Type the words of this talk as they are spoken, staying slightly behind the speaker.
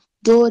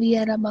May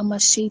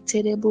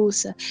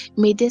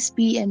this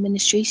be a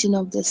ministration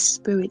of the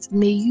Spirit.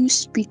 May you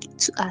speak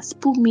to us,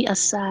 put me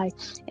aside,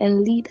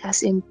 and lead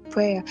us in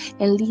prayer,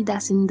 and lead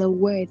us in the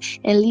word,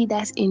 and lead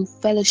us in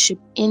fellowship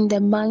in the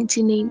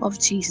mighty name of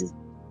Jesus.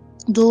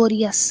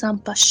 Doria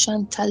Sampa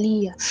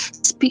Shantalia,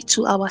 speak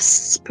to our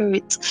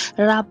spirit.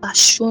 Rabba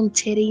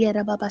Shonteria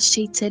Rabba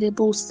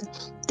Sheterebosa.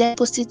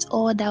 Deposit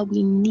all that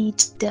we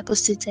need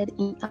deposited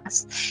in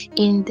us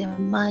in the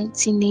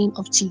mighty name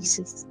of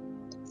Jesus.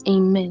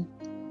 Amen.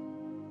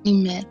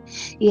 Amen.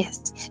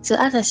 Yes. So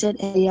as I said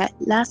earlier,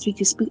 last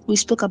week we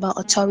spoke about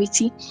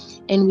authority,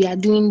 and we are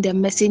doing the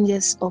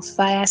Messengers of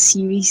Fire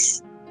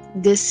series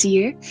this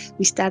year.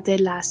 We started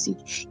last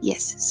week.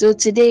 Yes. So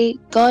today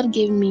God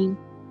gave me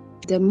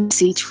the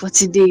message for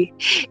today,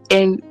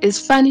 and it's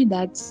funny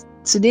that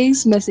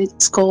today's message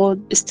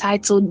is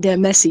titled The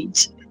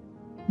Message.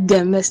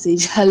 The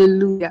Message.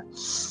 Hallelujah.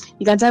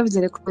 You can type it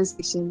in the comment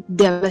section.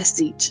 The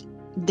Message.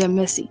 The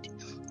Message.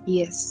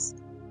 Yes.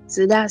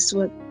 So that's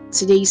what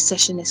today's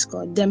session is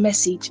called. The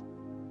Message.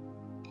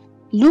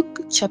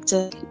 Luke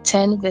chapter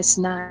 10 verse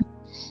 9.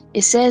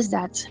 It says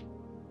that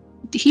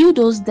heal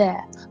those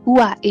there who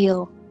are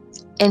ill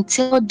and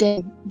tell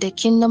them the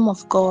kingdom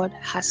of God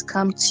has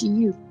come to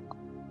you.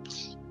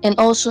 And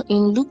also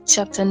in Luke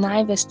chapter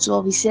 9 verse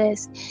 12, it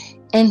says,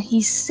 and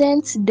he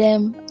sent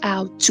them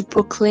out to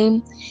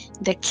proclaim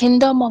the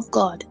kingdom of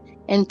God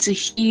and to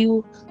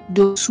heal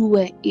those who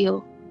were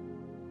ill.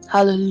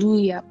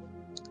 Hallelujah.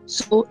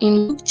 So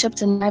in Luke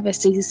chapter 9 verse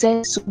 6, it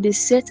says, so they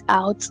set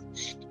out,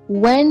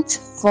 went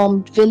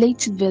from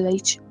village to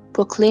village,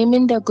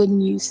 proclaiming the good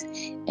news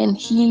and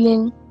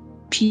healing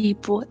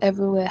people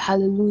everywhere.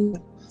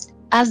 Hallelujah.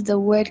 As the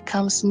word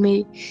comes,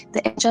 may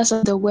the entrance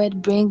of the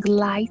word bring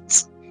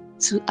light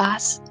to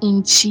us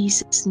in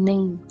Jesus'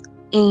 name.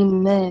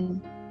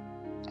 Amen.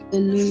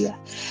 Hallelujah.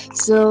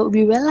 So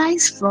we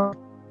realize from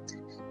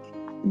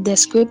the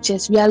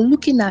scriptures, we are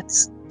looking at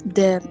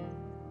the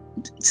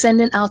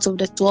sending out of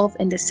the 12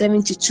 and the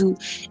 72,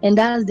 and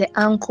that's the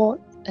anchor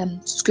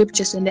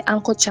scriptures and the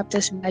anchor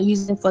chapters we are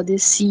using for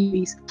this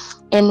series.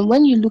 And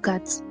when you look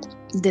at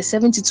the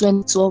 72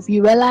 and 12,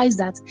 you realize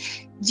that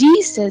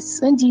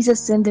when Jesus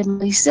sent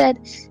them,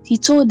 he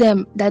told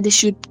them that they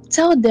should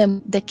tell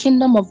them the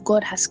kingdom of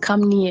God has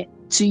come near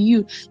to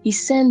you. He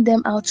sent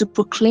them out to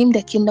proclaim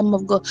the kingdom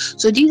of God.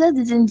 So Jesus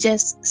didn't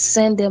just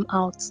send them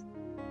out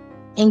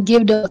and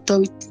give the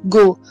authority,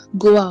 go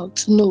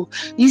out. No,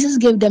 Jesus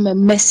gave them a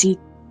message,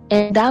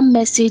 and that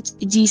message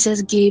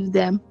Jesus gave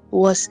them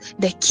was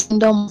the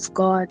kingdom of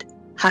God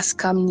has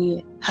come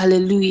near.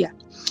 Hallelujah.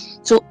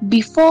 So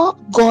before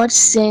God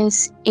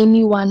sends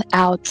anyone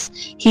out,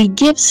 he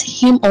gives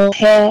him or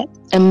her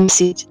a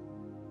message.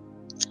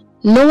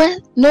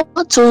 Noah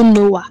told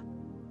Noah,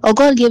 or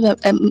God gave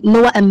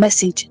Noah a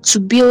message to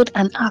build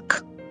an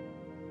ark.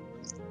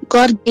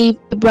 God gave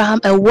Abraham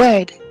a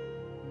word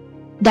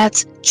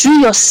that through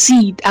your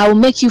seed I will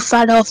make you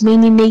father of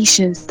many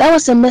nations. That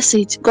was a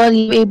message God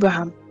gave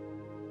Abraham.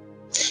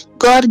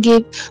 God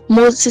gave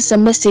Moses a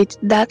message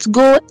that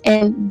go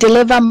and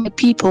deliver my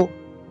people.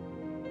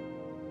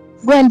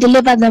 Go and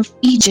deliver them from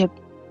Egypt.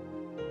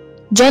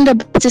 John the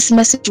Baptist's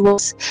message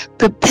was,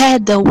 prepare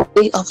the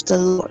way of the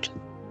Lord.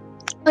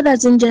 God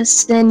doesn't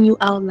just send you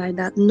out like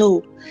that.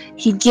 No,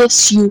 he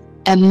gives you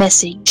a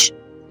message.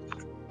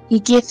 He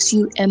gives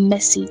you a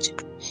message.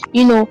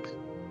 You know,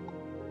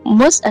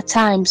 most of the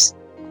times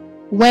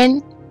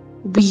when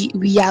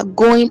we are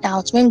going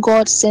out, when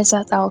God sends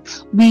us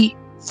out, we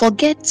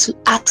forget to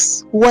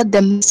ask what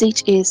the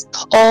message is,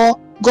 or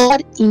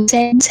God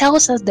instead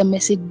tells us the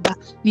message, but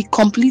we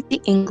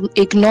completely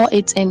ignore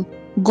it and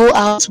go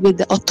out with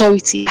the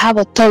authority. I have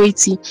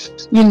authority,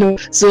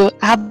 so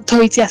I have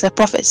authority as a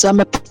prophet, so I'm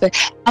a prophet.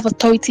 I have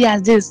authority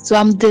as this, so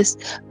I'm this.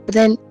 But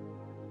then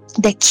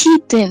the key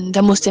thing,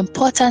 the most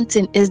important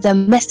thing, is the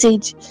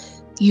message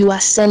you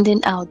are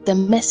sending out, the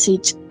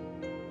message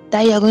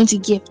that you are going to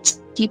give to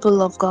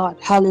people of God.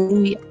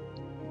 Hallelujah.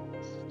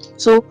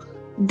 So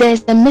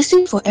there's a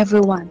message for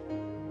everyone.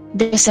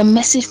 There's a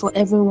message for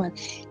everyone.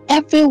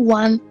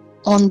 Everyone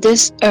on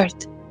this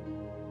earth,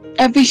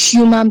 every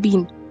human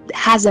being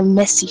has a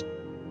message.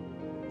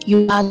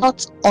 You are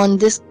not on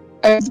this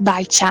earth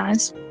by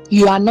chance.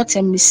 You are not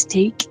a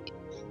mistake.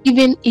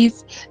 Even if,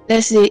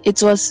 let's say,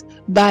 it was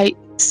by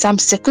some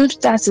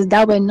circumstances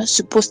that were not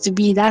supposed to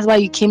be, that's why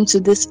you came to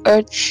this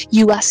earth,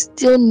 you are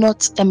still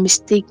not a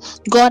mistake.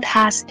 God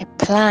has a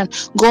plan.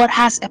 God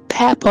has a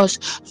purpose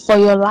for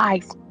your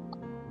life.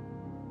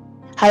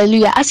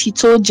 Hallelujah. As he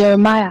told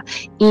Jeremiah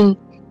in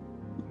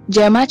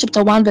Jeremiah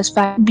chapter 1 verse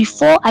 5,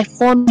 before I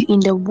formed you in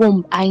the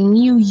womb, I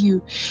knew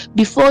you.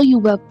 Before you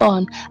were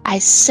born, I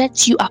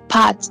set you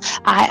apart.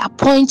 I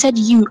appointed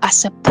you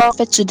as a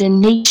prophet to the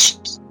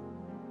nations.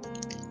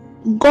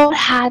 God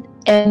had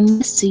a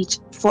message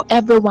for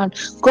everyone.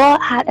 God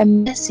had a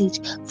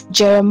message for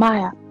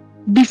Jeremiah.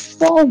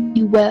 Before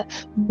we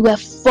were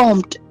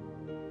formed,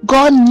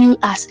 God knew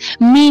us,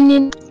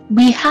 meaning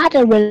we had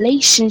a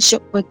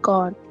relationship with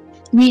God.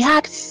 We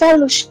had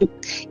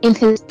fellowship in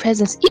his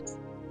presence.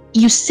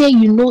 you say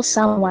you know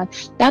someone,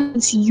 that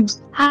means you've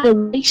had a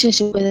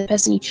relationship with the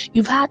person.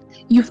 You've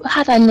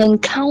had an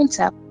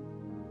encounter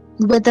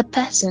with the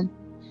person.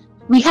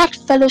 We had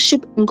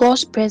fellowship in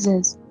God's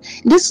presence.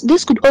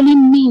 This could only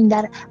mean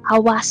that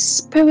our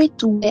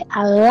spirits were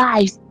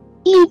alive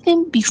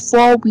even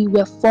before we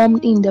were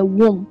formed in the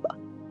womb.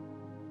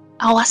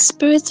 Our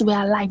spirits were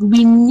alive.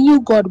 We knew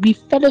God. We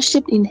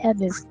fellowshiped in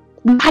heaven.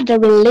 We had a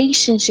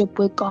relationship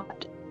with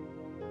God.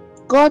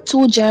 God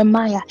told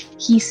Jeremiah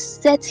he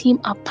set him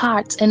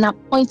apart and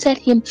appointed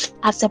him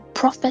as a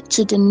prophet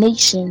to the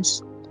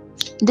nations.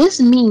 This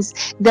means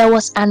there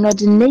was an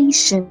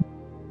ordination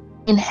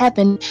in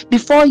heaven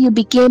before you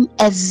became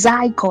a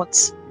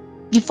zygote.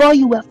 Before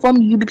you were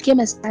formed, you became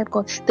a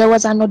zygote. There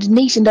was an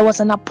ordination, there was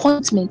an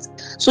appointment.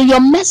 So your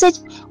message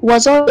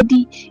was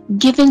already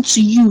given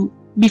to you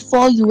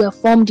before you were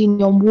formed in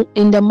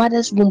the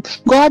mother's womb.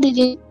 God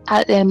didn't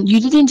you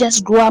didn't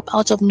just grow up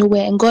out of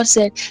nowhere and God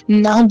said,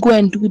 now go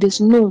and do this.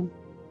 No.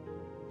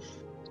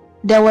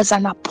 There was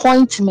an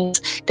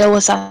appointment, there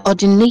was an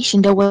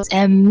ordination, there was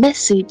a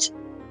message.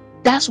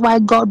 That's why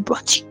God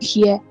brought you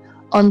here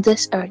on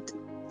this earth.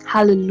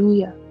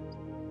 Hallelujah.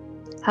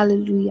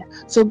 Hallelujah.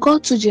 So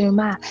God told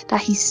Jeremiah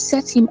that he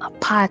set him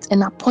apart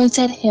and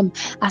appointed him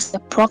as a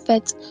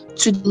prophet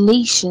to the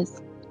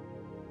nations.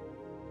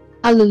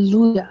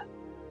 Hallelujah.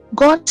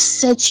 God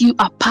set you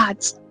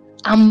apart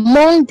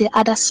among the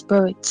other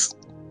spirits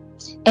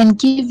and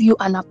gave you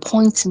an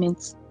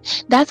appointment.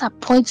 That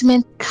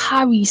appointment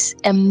carries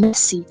a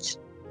message.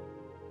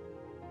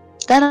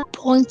 That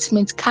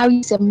appointment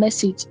carries a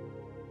message.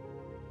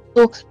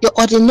 So your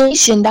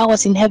ordination that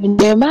was in heaven,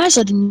 Jeremiah's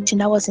ordination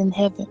that was in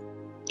heaven,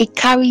 it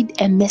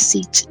carried a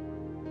message.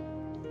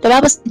 The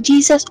Bible says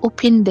Jesus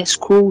opened the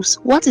scrolls.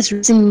 What is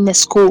written in a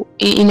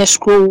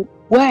scroll?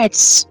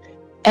 Words.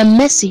 A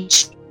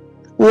message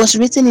was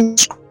written in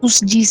the scrolls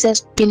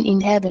Jesus opened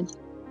in heaven.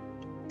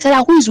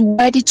 Said, who is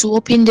worthy to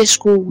open the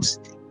scrolls?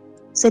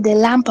 Said, the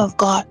Lamb of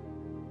God.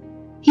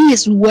 He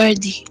is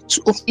worthy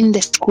to open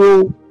the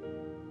scroll.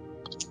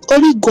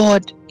 Only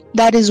God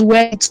that is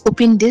worthy to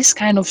open this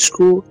kind of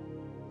scroll,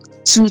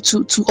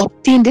 to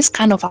obtain this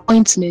kind of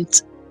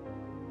appointment,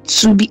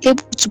 to be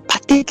able to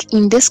partake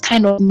in this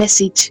kind of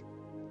message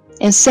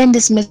and send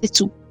this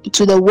message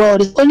to the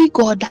world. It's only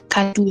God that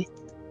can do it.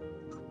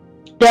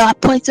 The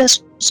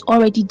appointment was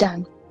already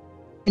done,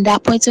 and the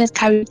appointment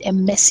carried a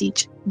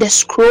message. The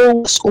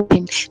scroll was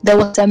opened. There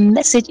was a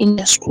message in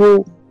the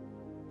scroll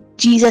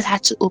Jesus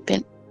had to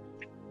open.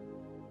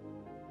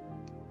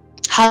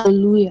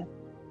 Hallelujah.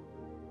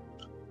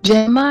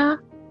 Jeremiah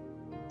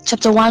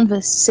chapter 1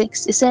 verse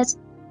 6, it says,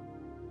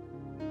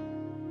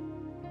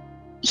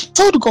 he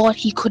told God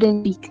he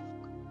couldn't speak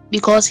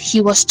because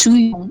he was too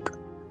young.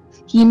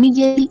 He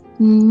immediately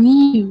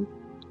knew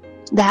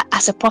that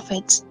as a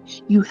prophet,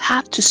 you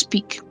have to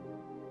speak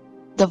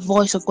the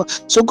voice of God.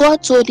 So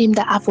God told him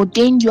that I've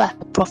ordained you as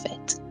a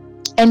prophet.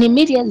 And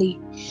immediately,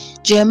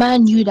 Jeremiah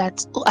knew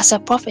that as a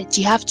prophet,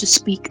 you have to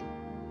speak.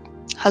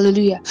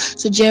 Hallelujah.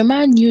 So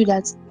Jeremiah knew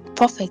that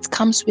prophet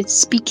comes with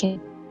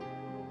speaking.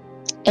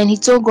 And he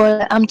told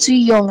God, I'm too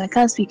young, I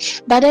can't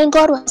speak. But then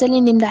God was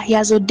telling him that he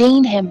has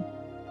ordained him.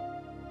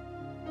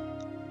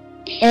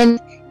 And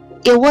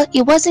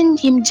it wasn't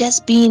him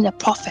just being a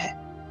prophet,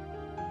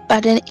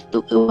 but then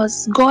it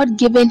was God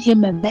giving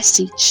him a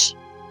message,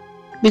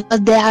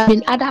 because there have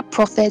been other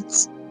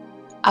prophets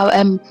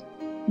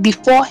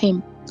before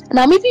him. And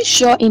I'm even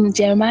sure in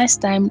Jeremiah's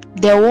time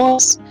there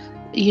was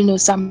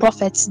some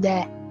prophets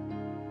there.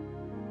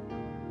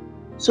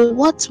 So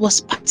what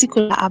was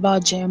particular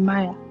about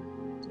Jeremiah?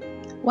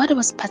 What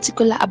was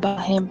particular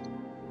about him?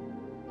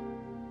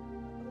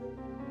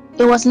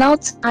 It was now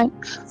time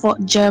for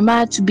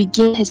Jeremiah to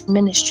begin his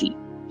ministry.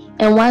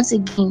 And once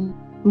again,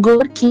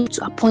 God came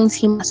to appoint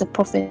him as a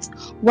prophet.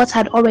 What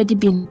had already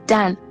been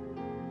done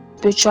in the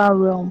spiritual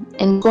realm,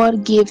 and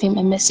God gave him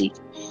a message.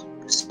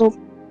 So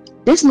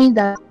this means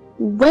that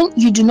when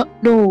you do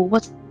not know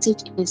what the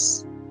message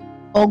is,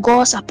 or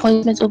God's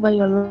appointment over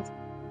your life,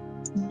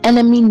 the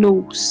enemy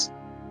knows.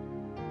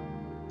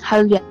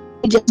 Hallelujah.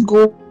 Just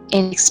go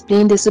and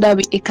explain this so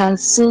that it can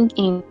sink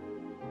in.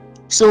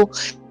 So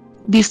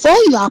before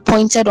you are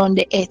appointed on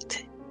the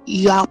earth,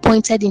 you are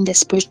appointed in the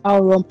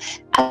spiritual realm.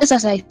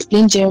 As I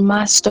explained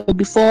Jeremiah's story,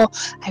 before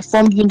I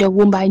formed you in the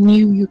womb, I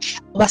knew you.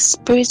 Our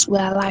spirits were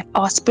alive.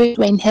 Our spirits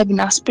were in heaven.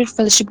 Our spirit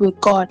fellowship with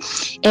God.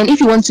 And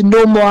if you want to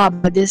know more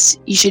about this,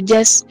 you should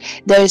there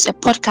is a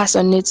podcast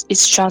on it.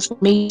 It's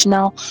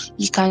transformational.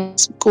 You can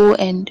go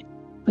and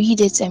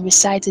read it and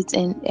recite it,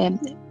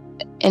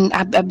 and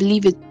I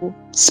believe it will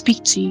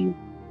speak to you.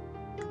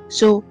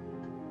 So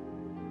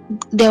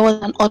there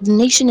was an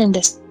ordination in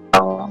the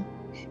spiritual realm,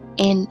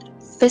 and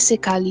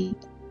physically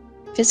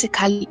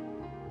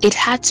it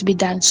had to be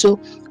done. So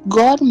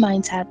God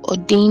might have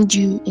ordained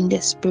you in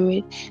the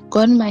spirit,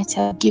 God might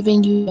have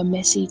given you a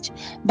message,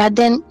 but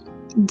then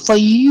for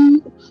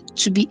you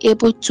to be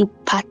able to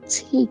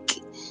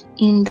partake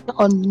in the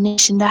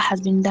ordination that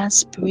has been done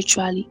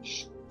spiritually,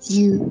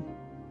 you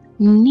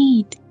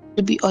need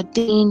to be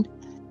ordained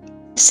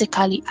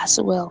physically as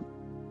well.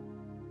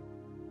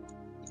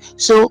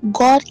 So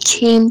God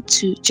came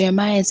to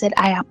Jeremiah and said,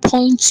 I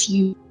appoint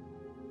you.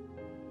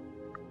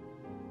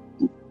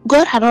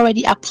 God had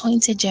already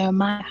appointed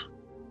Jeremiah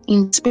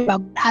in the spirit, but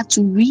God had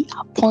to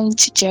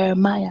reappoint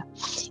Jeremiah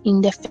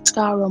in the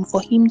physical realm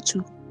for him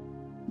to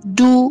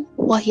do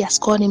what he has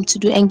called him to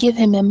do and give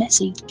him a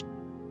message.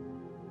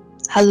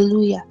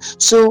 Hallelujah.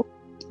 So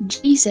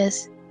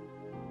Jesus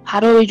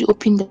had already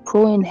opened the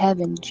scroll in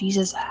heaven.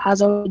 Jesus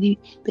has already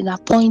been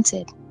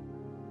appointed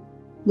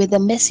with a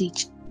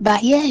message.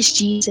 But here is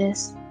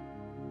Jesus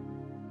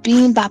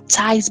being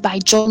baptized by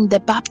John the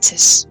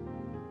Baptist.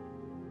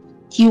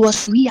 He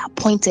was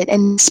reappointed,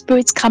 and the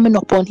Spirit coming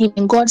upon him,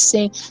 and God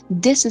saying,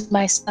 this is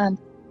my son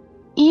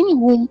in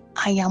whom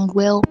I am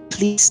well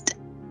pleased.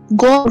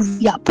 God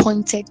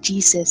reappointed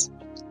Jesus.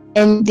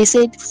 And they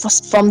said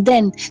from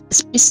then the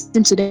Spirit sent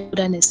him to the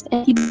wilderness,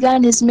 and he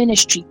began his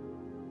ministry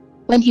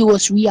when he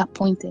was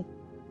reappointed.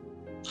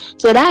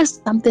 So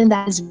that's something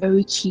that is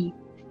very key.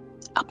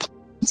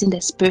 Appointed in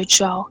the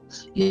spiritual,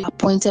 you are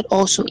appointed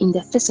also in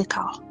the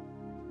physical,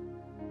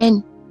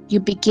 and you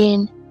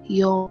begin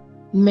your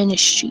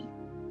ministry.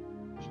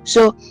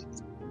 So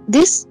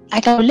this, I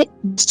can relate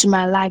this to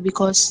my life,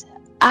 because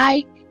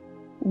I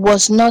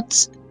was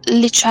not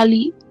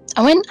literally,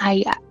 when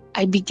I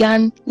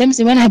began,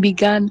 when I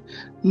began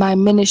my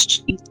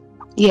ministry,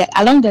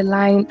 along the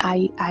line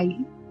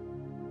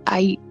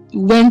I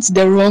went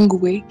the wrong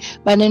way.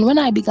 But then when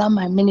I began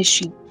my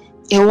ministry,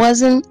 it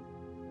wasn't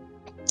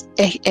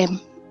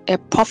a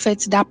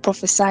prophet that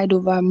prophesied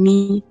over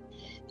me.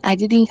 I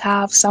didn't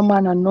have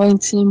someone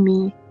anointing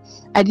me.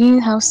 I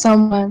didn't have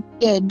someone.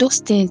 Those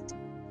things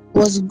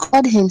was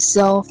God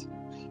himself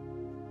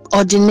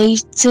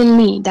ordinating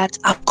me that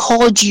I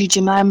called you,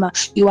 Jemima.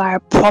 You are a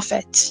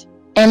prophet.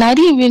 And I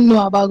didn't even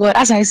know about God.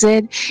 As I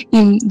said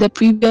in the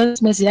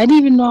previous message, I didn't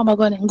even know about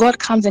God. And God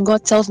comes and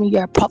God tells me,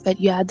 you're a prophet,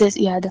 you are this,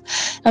 you are that.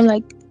 I'm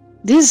like,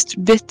 this is a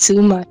bit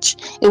too much.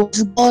 It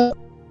was God,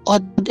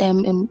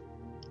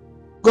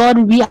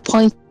 God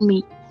reappointed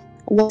me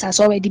what has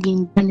already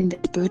been done in the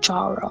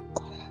spiritual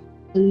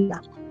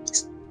realm.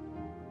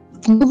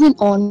 Moving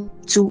on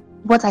to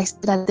what I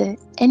said, that the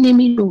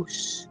enemy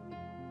knows.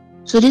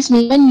 So this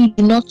means when you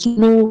do not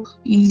know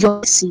your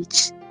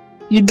message,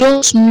 you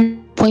don't know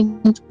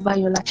point over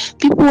your life.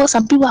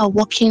 Some people are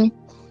walking,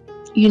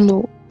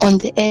 on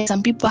the earth.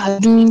 Some people are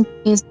doing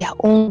things their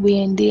own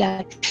way, and they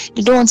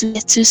don't want to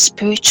get too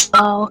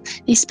spiritual.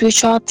 These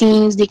spiritual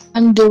things, they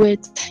can't do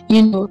it,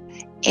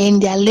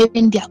 and they are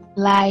living their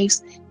lives.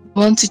 They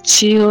want to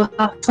chill,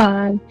 have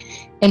fun,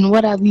 and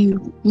what have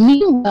you.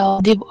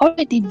 Meanwhile, they've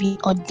already been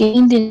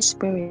ordained in the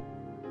spirit.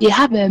 They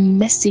have a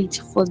message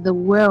for the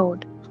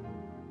world.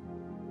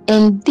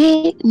 And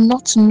they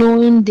not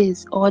knowing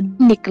this or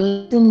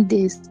neglecting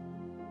this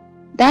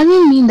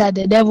doesn't mean that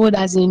the devil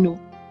doesn't know,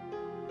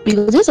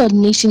 because this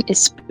ordination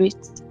is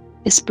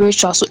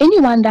spiritual. So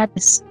anyone that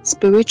is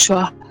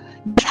spiritual,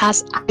 that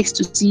has eyes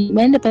to see,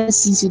 when the person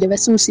sees you, the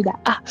person will see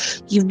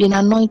that you've been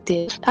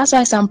anointed. That's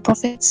why some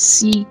prophets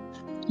see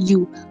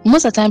you.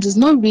 Most of the times it's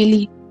not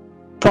really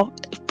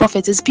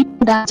prophets, it's people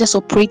that are just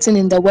operating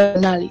in the word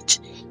of knowledge.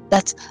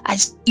 That I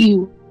see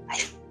you, I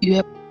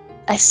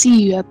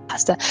see you a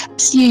pastor, I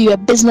see you a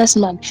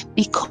businessman,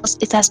 because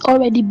it has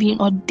already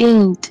been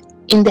ordained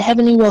in the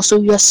heavenly world.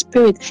 So your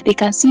spirit, they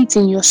can see it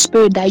in your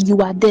spirit that you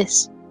are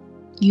this,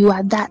 you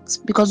are that,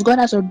 because God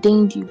has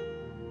ordained you.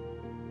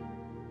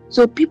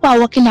 So people are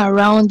walking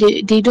around,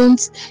 they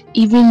don't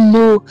even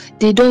know,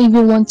 they don't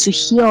even want to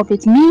hear of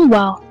it.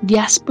 Meanwhile,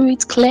 their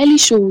spirit clearly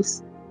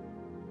shows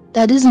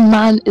that this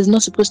man is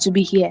not supposed to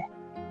be here.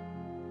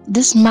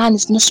 This man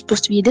is not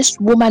supposed to be here. This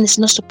woman is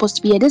not supposed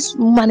to be here. This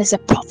woman is a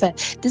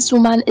prophet. This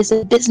woman is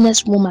a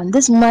businesswoman.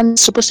 This woman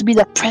is supposed to be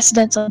the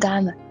president of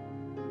Ghana.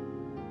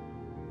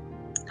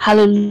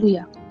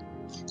 Hallelujah.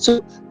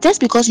 So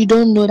just because you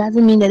don't know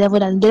doesn't mean the devil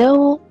doesn't. The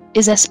devil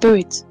is a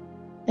spirit.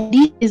 And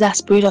this is a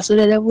spirit, so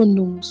the devil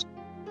knows.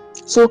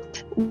 So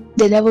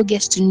the devil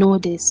gets to know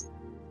this.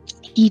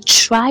 He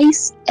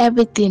tries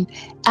everything,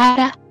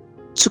 either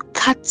to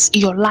cut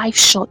your life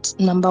short,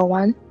 number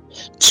one,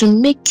 to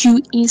make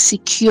you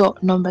insecure,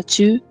 number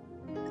two,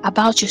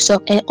 about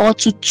yourself, and or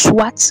to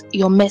thwart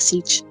your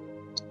message.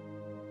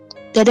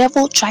 The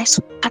devil tries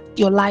to cut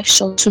your life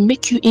short to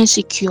make you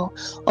insecure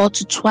or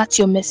to thwart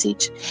your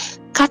message.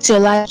 Cut your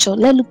life short.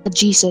 Let's look at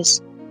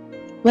Jesus.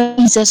 When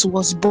Jesus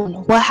was born,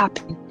 what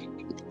happened?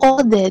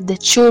 All the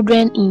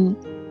children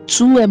in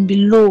 2 and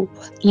below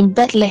in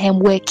Bethlehem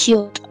were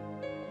killed,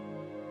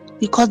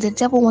 because the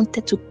devil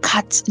wanted to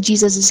cut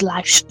Jesus'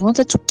 life short. He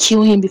wanted to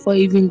kill him before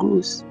he even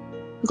grows,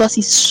 because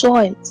he saw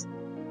it,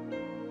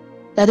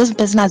 that this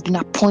person has been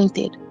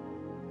appointed.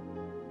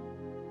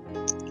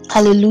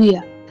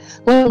 Hallelujah.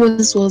 When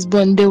Moses was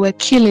born, they were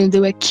killing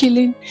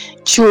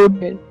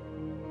children.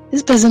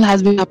 This person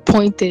has been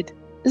appointed.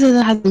 This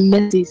person has a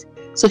message.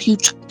 So he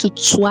tried to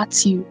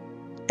thwart you.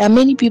 There are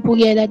many people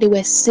here that they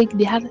were sick.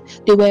 When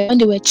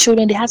they were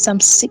children, they had some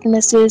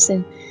sicknesses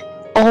and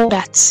all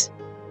that,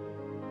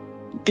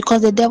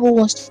 because the devil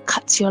wants to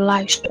cut your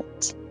life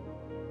short.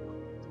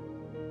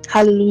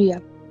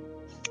 Hallelujah.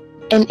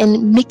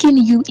 and making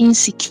you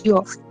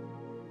insecure.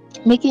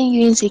 Making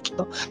you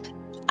insecure.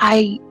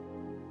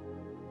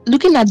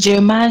 Looking at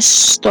Jeremiah's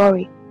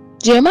story,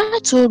 Jeremiah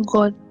told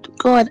God,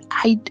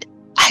 I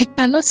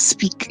cannot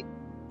speak.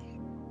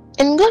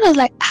 And God was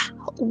like,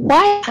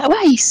 why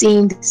are you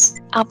saying this?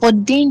 I've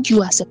ordained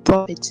you as a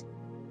prophet.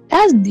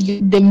 That's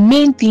the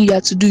main thing you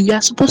have to do. You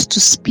are supposed to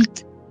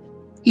speak.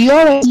 You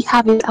already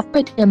have it. I've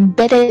already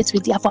embedded it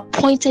with you. I've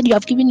appointed you.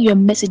 I've given you a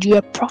message. You're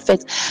a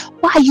prophet.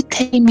 Why are you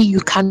telling me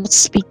you cannot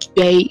speak?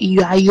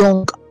 You are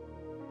young.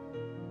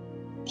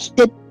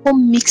 The devil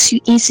makes you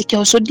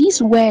insecure. So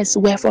these words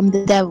were from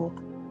the devil.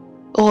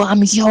 Oh,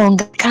 I'm young.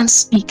 I can't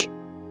speak.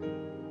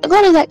 And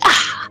God is like,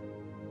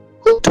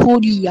 who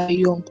told you are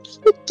young?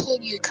 Who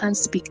told you can't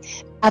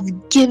speak?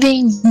 I've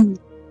given you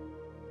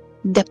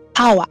the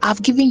power.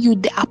 I've given you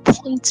the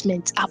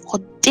appointment. I've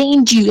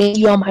ordained you, and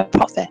you are my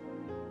prophet.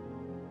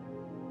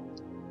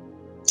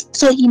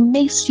 So he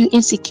makes you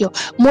insecure.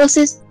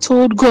 Moses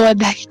told God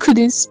that he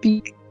couldn't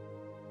speak.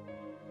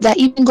 That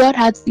even God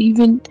had to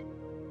even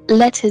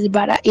let his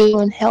brother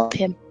Aaron help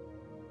him.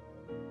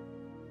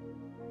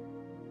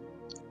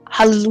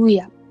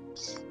 Hallelujah.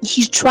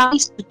 He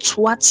tries to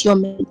thwart your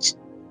message.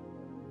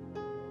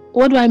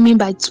 What do I mean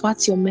by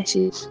thwart your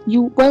message?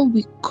 When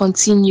we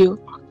continue,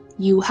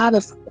 you have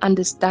an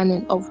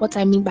understanding of what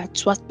I mean by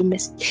thwart your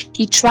message.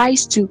 He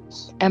tries to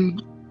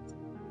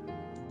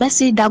let's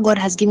say that God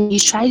has given, he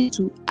tries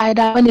to,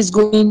 either when it's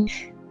going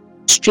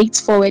straight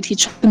forward, he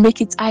tries to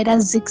make it either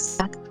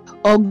zigzag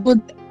or go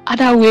the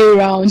other way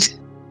around.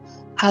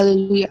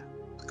 Hallelujah.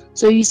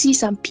 So you see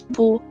some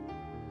people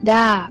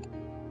that,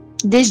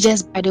 this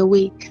just by the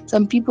way,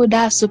 some people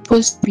that are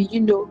supposed to be,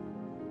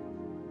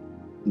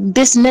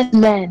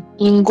 businessmen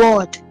in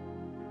God,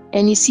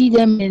 and you see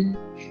them and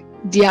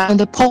they are on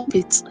the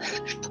pulpit.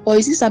 Or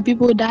you see some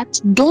people that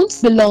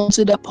don't belong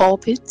to the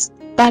pulpit,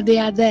 but they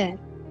are there.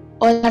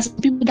 Or there's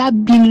people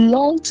that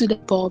belong to the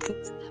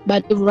pulpit,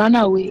 but they run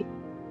away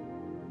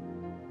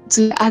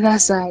to the other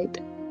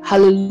side.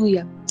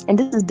 Hallelujah. And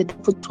this is the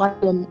devil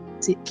trying.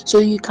 So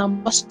you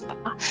can prosper,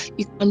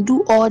 you can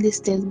do all these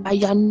things, but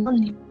you are not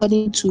living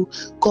according to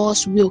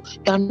God's will.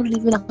 You are not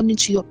living according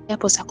to your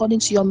purpose, according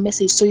to your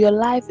message. So your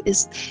life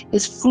is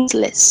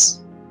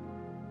fruitless.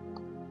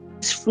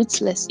 It's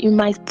fruitless. You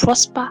might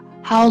prosper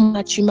how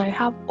much, you might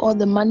have all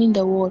the money in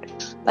the world,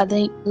 but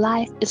then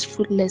life is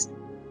fruitless.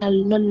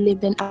 You're not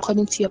living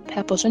according to your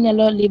purpose, when you're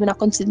not living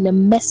according to the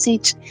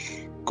message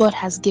God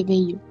has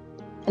given you.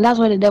 And that's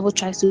why the devil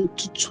tries to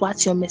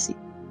thwart your message.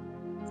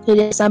 So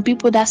there's some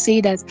people that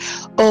say that,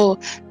 oh,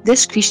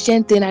 this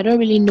Christian thing, I don't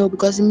really know,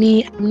 because I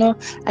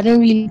don't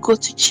really go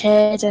to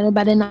church,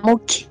 but then I'm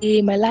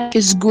okay, my life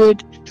is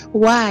good.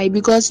 Why?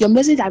 Because your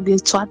message has been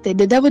thwarted.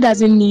 The devil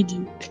doesn't need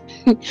you.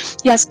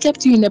 He has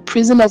kept you in a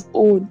prison of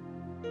own.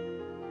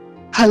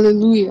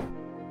 Hallelujah.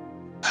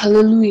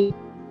 Hallelujah.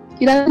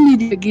 He doesn't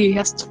need you again. He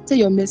has thwarted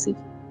your message.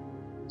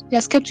 He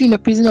has kept you in a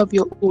prison of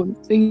your own.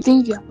 So you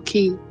think you're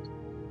okay. You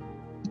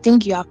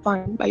think you are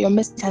fine, but your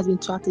message has been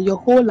thwarted. Your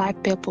whole life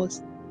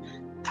purpose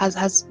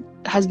has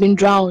been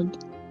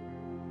drowned.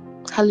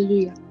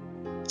 Hallelujah.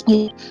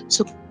 Yeah.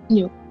 So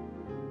continue.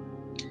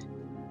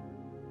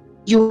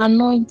 You are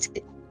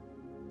anointed.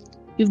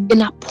 You've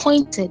been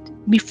appointed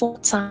before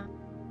time.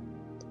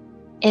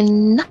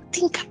 And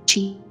nothing can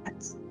change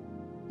that.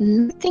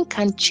 Nothing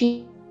can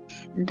change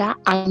that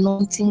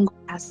anointing God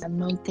has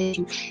anointed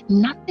you.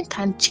 Nothing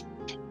can change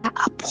that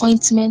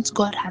appointment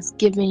God has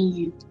given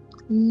you.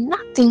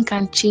 Nothing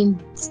can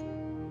change that.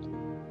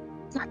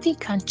 Nothing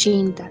can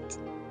change that.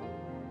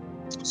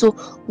 So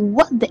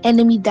what the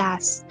enemy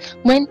does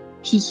when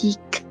he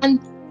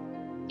can't,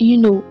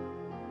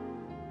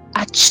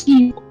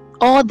 achieve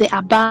all the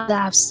above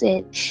that I've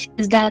said,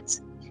 is that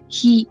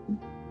he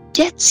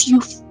gets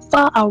you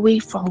far away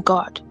from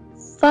God,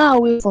 far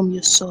away from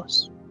your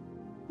source.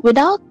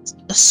 Without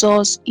the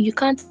source, you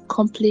can't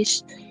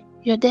accomplish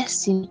your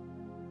destiny.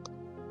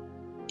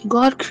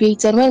 God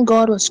created, when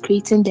God was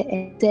creating the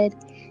earth, said,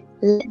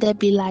 let there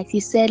be light. He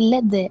said,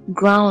 let the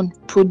ground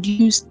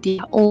produce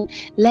their own,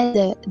 let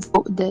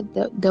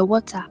the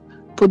water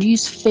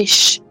produce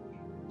fish.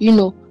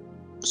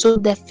 So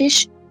the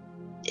fish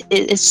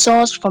is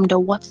sourced from the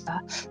water.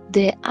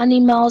 The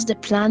animals, the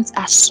plants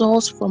are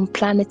sourced from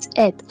planet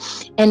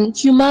Earth. And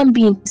human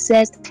being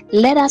says,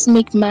 let us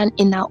make man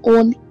in our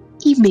own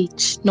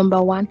image,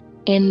 number one,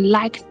 and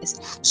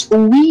likeness.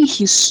 So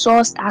he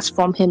sourced us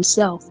from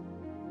himself.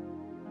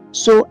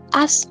 So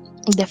as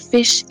the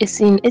fish is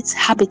in its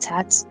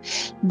habitat,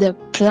 the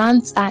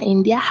plants are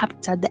in their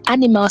habitat, the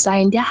animals are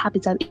in their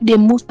habitat. If they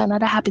move to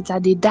another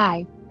habitat, they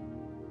die.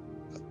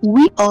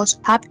 We also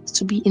have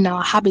to be in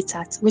our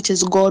habitat, which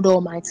is God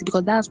Almighty,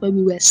 because that's where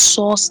we were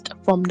sourced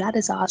from. That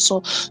is our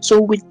source.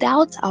 So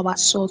without our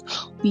source,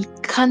 we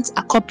can't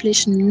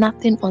accomplish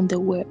nothing on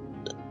the world.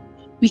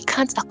 We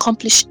can't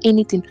accomplish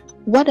anything.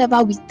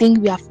 Whatever we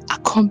think we have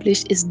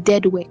accomplished is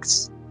dead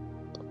works.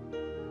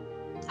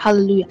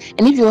 Hallelujah.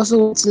 And if you also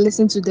want to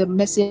listen to the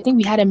message, I think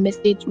we had a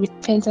message,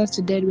 repentance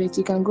to dead works.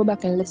 You can go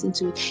back and listen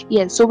to it.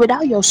 Yeah. So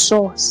without your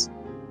source,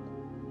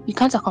 You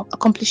can't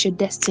accomplish your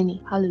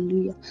destiny.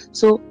 Hallelujah.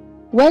 So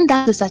when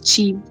that is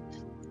achieved,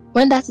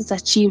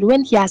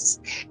 when he has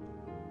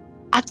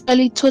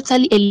actually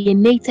totally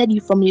alienated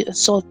you from your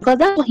source, because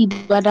that's what he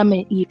did to Adam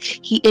and Eve.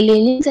 He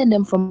alienated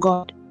them from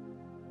God.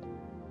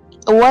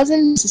 It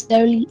wasn't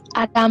necessarily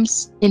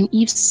Adam's and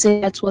Eve's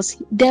sin, that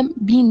was them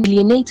being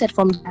alienated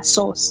from their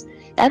source.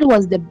 That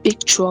was the big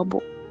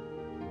trouble.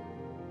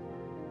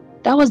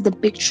 That was the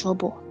big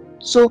trouble.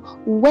 So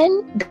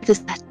when that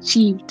is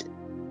achieved,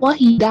 what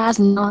he does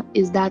now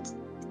is that,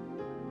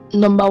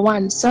 number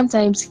one,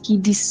 sometimes he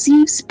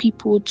deceives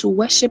people to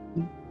worship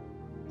him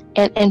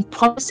and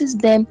promises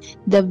them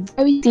the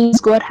very things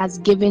God has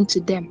given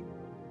to them.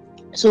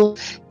 So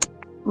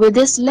with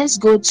this, let's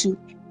go to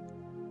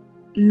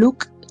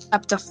Luke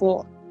chapter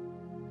 4.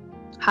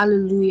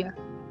 Hallelujah.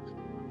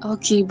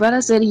 Okay,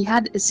 brother said he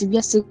had a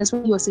severe sickness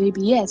when he was a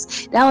baby.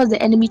 Yes, that was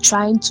the enemy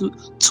trying to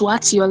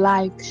thwart your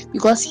life,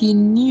 because he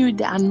knew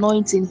the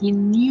anointing, he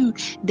knew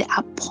the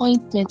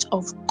appointment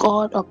of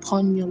God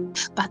upon you.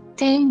 But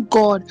thank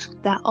God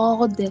that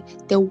all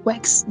the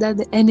works that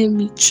the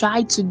enemy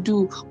tried to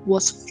do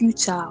was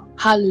futile.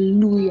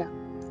 Hallelujah.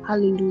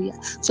 Hallelujah.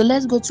 So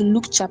let's go to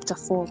Luke chapter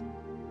 4.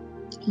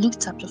 Luke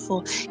chapter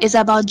 4 is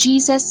about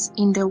Jesus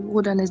in the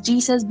wilderness,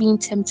 Jesus being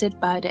tempted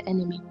by the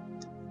enemy.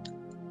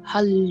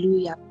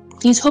 Hallelujah.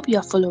 Please hope you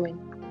are following.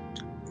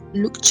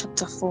 Luke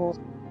chapter 4.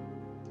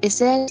 It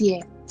says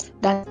here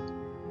that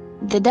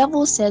the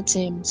devil said to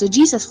him, so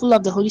Jesus, full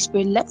of the Holy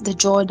Spirit, left the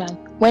Jordan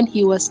when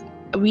he was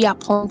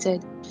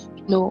reappointed,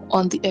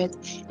 on the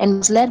earth, and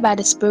was led by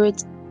the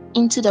Spirit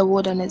into the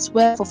wilderness,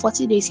 where for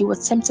 40 days he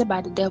was tempted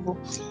by the devil.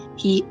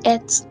 He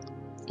ate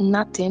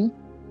nothing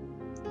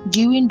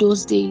during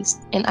those days,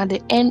 and at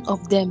the end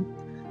of them,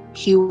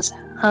 he was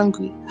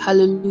hungry.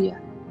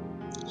 Hallelujah.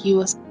 He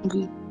was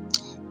hungry.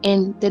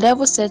 And the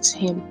devil said to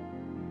him,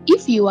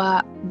 if you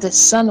are the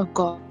Son of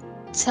God,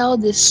 tell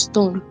this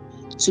stone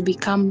to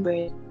become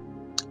bread.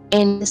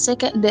 And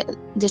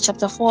the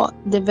chapter 4,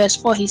 the verse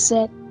 4, he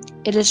said,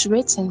 it is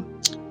written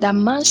that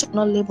man shall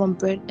not live on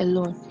bread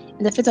alone.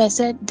 And the fifth one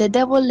said, the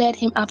devil led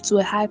him up to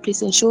a high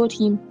place and showed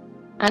him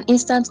an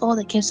instant all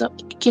the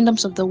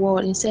kingdoms of the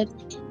world, and said,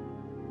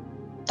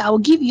 I will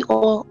give you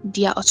all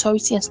their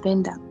authority and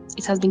splendor.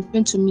 It has been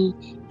given to me,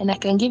 and I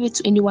can give it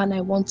to anyone I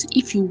want to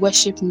if you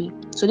worship me.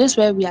 So this is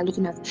where we are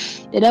looking at.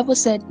 The devil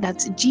said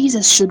that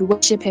Jesus should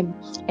worship him,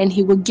 and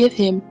he will give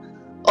him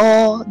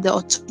all the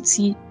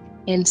authority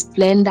and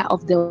splendor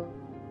of the world.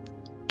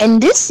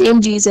 And this same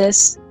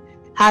Jesus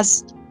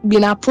has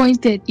been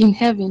appointed in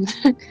heaven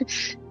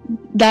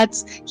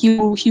that he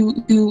will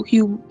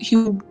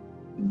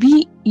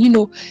be,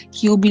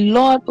 he will be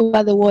Lord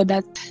over the world.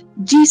 That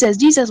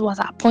Jesus was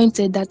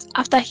appointed that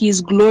after he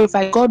is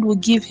glorified, God will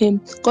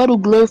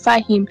glorify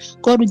him,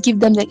 God will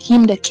give him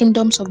the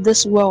kingdoms of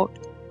this world.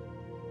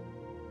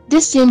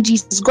 This same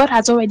Jesus, God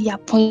has already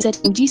appointed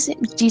him.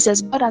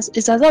 Jesus, God has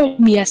already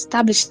been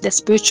established the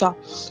spiritual,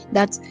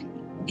 that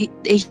he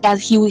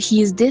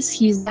is this,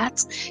 he is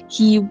that,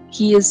 he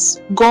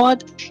is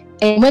God.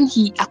 And when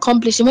he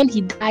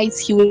dies,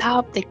 he will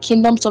have the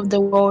kingdoms of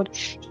the world.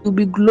 He will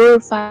be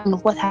glorified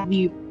and what have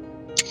you.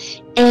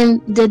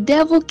 And the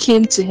devil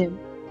came to him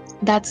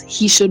that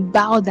he should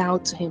bow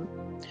down to him,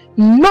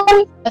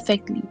 knowing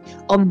perfectly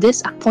of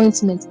this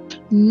appointment,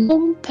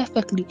 knowing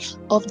perfectly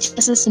of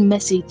Jesus'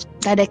 message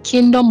that the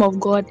kingdom of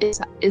God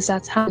is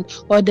at hand,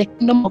 or the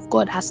kingdom of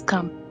God has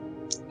come.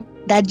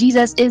 That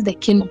Jesus is the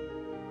kingdom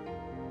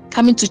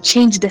coming to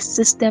change the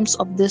systems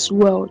of this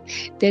world.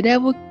 The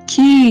devil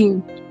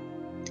came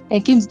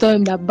to tell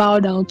him that bow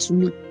down to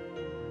me.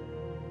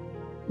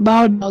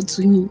 Bow down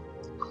to me.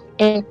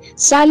 And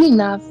sadly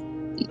enough,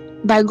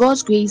 by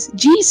God's grace,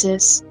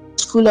 Jesus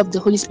was full of the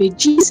Holy Spirit.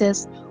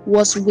 Jesus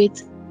was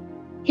with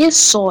his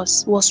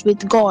source, was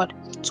with God.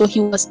 So he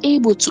was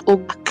able to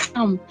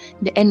overcome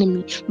the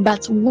enemy.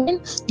 But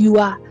when you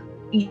are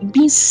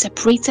being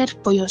separated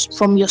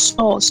from your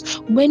source,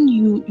 when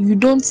you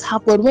don't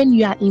have God, when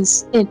you are in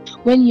sin,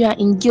 when you are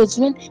in guilt,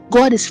 when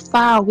God is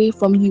far away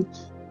from you,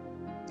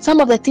 some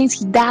of the things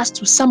he does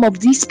to some of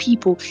these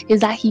people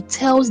is that he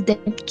tells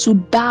them to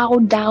bow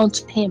down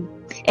to him.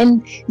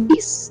 And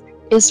this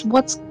is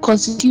what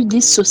constitutes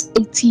these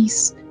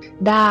societies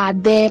that are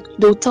there.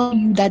 They'll tell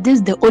you that this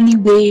is the only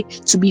way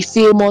to be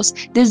famous,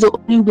 this is the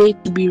only way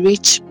to be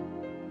rich,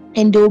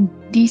 and they'll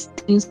do these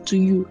things to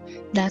you,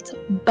 that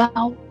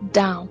bow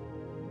down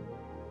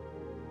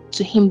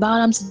to him, bow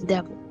down to the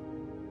devil.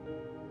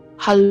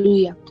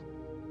 Hallelujah.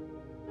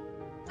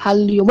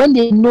 Hallelujah. When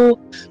they know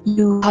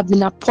you have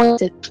been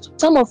appointed,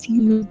 some of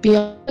you will be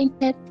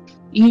appointed,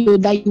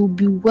 that you will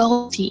be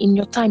wealthy in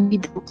your time, be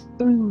the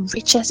very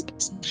richest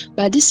person.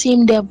 But this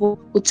same devil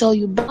will tell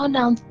you, bow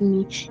down to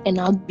me and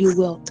I'll give you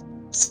wealth.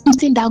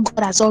 Something that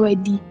God has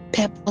already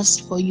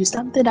purposed for you,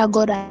 something that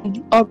God has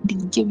already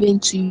given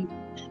to you.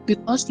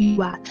 Because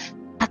you are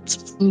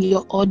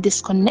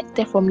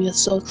disconnected from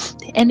yourself,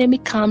 the enemy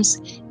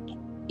comes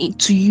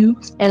to you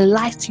and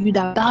lies to you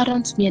that bow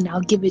down to me and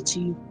I'll give it to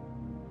you.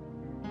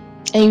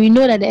 And we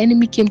know that the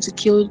enemy came to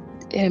kill,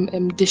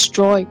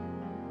 destroy.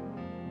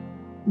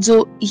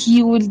 So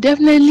he will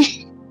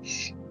definitely,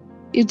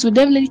 it will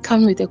definitely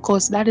come with a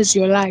cost. That is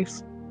your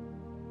life.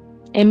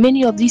 And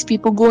many of these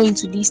people go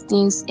into these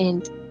things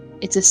and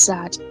it is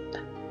sad.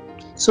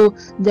 So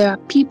there are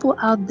people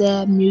out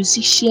there,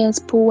 musicians,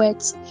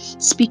 poets,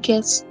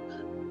 speakers,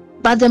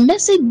 but the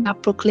message they are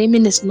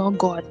proclaiming is not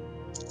God.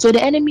 So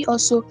the enemy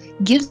also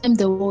gives them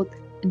the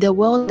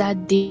world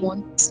that they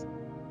want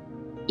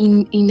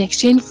in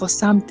exchange for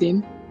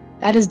something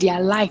that is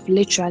their life,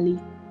 literally,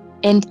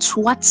 and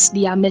thwarts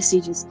their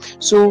messages.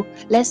 So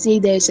let's say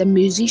there's a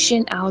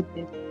musician out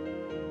there.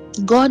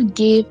 God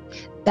gave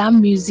that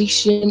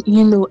musician,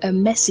 a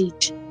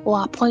message,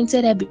 or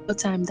appointed her before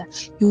time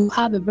that you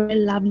have a very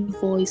lovely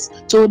voice.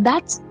 So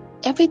that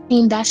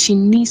everything that she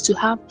needs to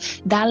have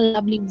that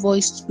lovely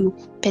voice to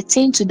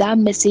pertain to that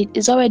message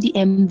is already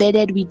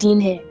embedded within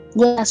her.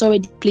 God has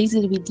already placed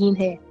it within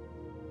her.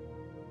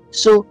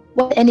 So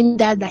what the enemy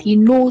does, that he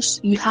knows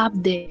you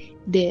have the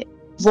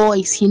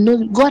voice, he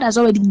knows God has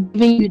already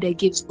given you the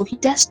gift, so he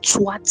just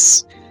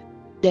thwarts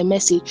the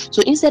message.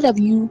 So instead of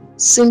you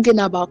singing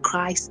about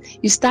Christ,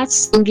 you start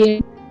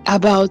singing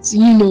about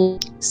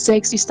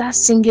sex, you start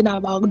singing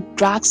about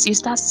drugs, you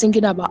start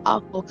singing about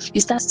alcohol,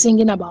 you start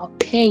singing about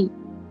pain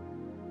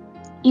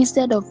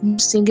instead of you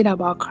singing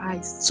about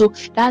Christ. So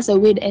that's the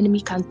way the enemy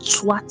can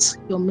thwart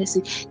your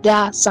message. There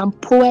are some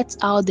poets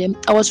out there.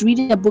 I was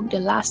reading a book the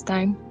last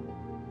time,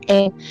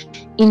 and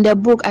in the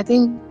book, I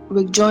think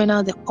Rick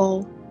Joyner, the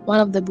call, one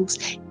of the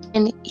books,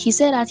 and he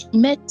said that he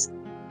met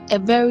a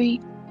very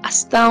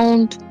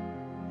astounding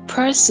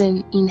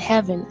person in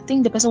heaven. I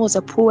think the person was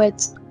a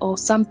poet or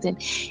something,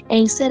 and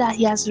he said that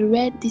he has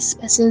read this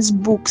person's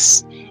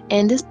books,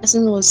 and this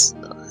person was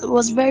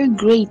very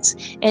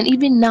great, and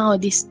even now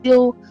they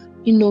still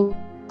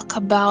talk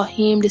about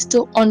him, they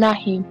still honor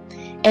him.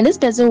 And this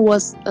person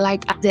was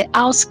like at the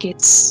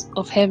outskirts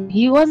of heaven.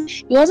 He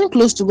wasn't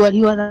close to God,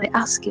 he was at the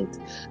outskirts.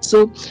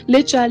 So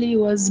literally it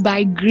was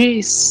by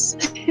grace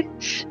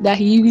that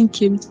he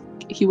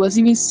was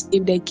even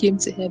saved and came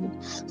to heaven.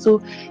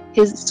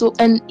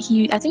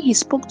 I think he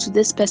spoke to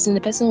this person.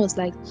 The person was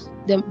like,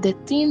 the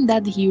thing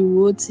that he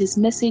wrote, his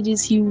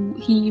messages, he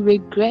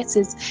regrets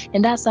it,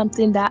 and that's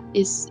something that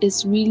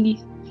is really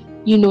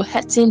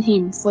hurting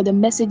him, for the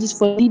messages,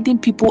 for leading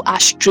people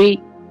astray.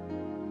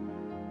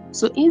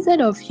 So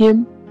instead of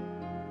him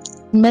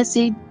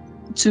message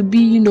to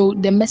be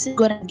the message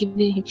God had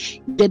given him,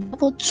 the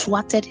devil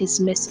thwarted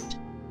his message.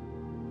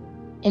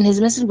 And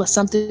his message was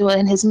something,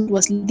 and his message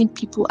was leading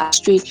people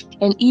astray.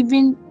 And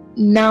even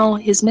now,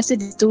 his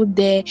message is still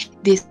there.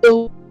 They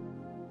still,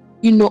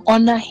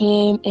 honor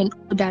him and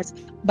all that.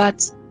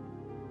 But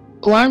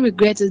one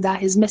regret is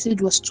that his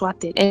message was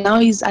thwarted, and now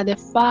he's at the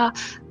far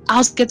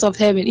outskirts of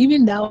heaven.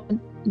 Even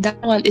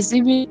that one is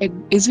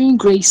even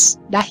grace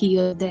that he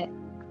is there.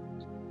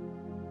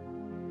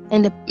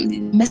 And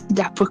the message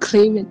they are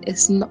proclaiming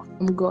is not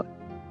from God.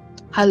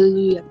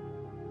 Hallelujah.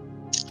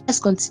 Let's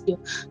continue.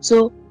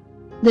 So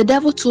the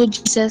devil told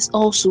Jesus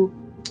also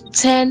to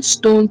turn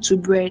stone to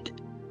bread.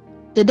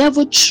 The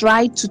devil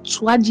tried to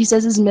thwart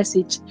Jesus'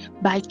 message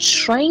by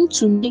trying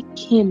to make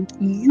him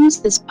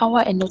use his power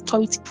and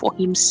authority for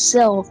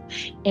himself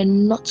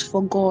and not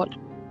for God.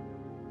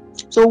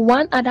 So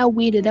one other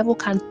way the devil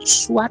can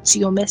thwart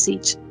your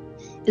message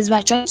is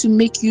by trying to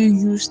make you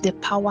use the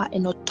power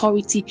and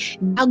authority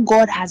that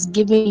God has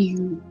given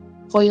you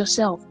for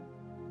yourself.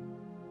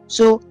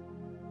 So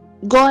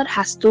God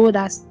has told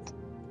us,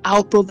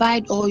 I'll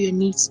provide all your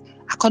needs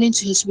according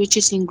to his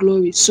riches in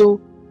glory. So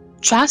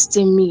trust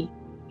in me,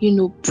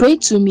 pray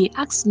to me,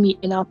 ask me,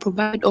 and I'll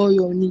provide all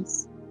your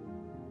needs.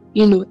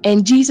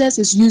 And Jesus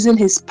is using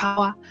his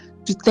power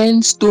to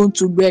turn stone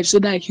to bread so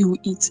that he will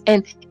eat.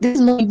 And this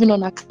is not even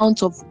on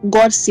account of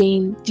God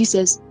saying,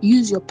 Jesus,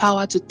 use your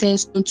power to turn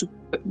stone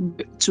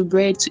to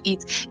bread to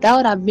eat. That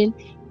would have been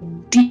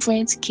a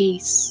different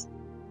case,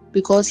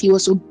 because he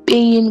was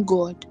obeying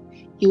God.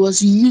 He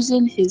was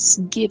using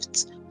his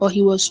gift, or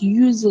he was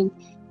using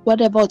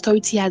whatever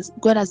authority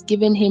God has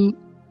given him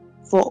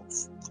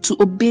to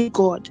obey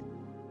God.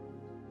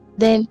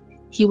 Then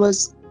he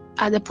was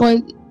at the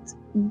point,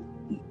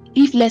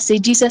 if let's say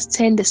Jesus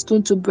turned the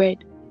stone to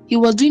bread, he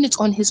was doing it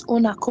on his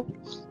own accord.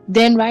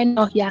 Then right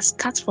now he has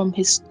cut from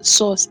his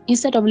source.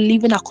 Instead of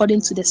living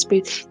according to the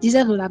Spirit,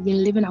 Jesus would have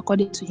been living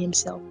according to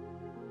himself.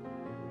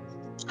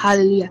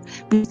 Hallelujah.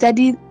 We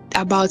studied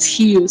about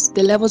heroes,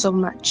 the levels of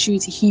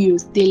maturity.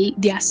 Heroes,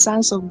 they are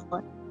sons of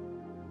God.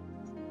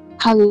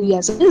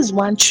 Hallelujah. So this is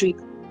one trick.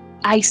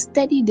 I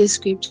studied this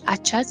scripture. I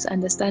tried to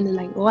understand it,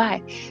 like why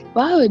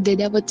would the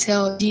devil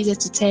tell Jesus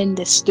to turn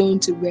the stone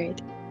to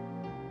bread?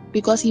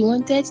 Because he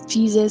wanted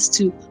Jesus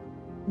to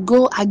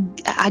go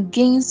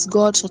against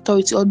God's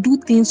authority or do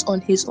things on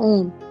his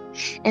own.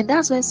 And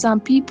that's when some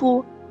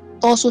people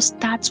also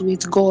start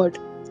with God,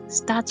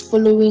 start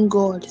following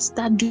God,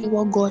 start doing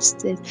what God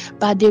says,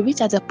 but they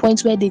reach at a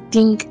point where they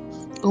think,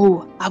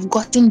 oh, I've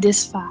gotten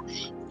this far,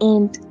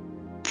 and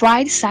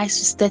pride starts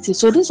to start it.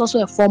 So this is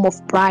also a form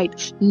of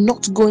pride,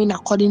 not going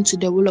according to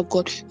the will of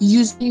God,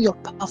 using your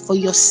power for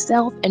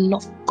yourself and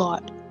not for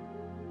God.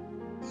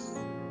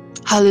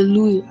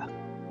 Hallelujah.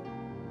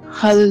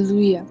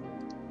 Hallelujah.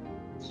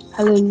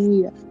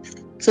 Hallelujah.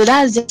 So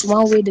that's just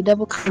one way the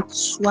devil can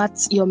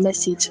swat your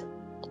message,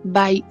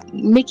 by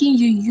making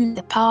you use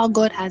the power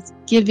God has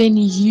given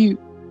you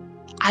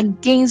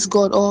against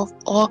God,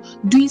 or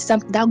doing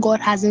something that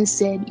God hasn't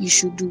said you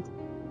should do.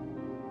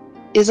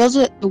 It's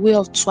also a way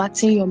of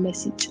swatting your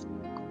message.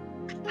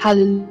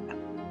 Hallelujah.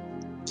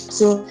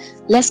 So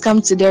let's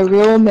come to the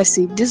real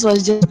message. This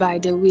was just by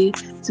the way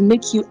to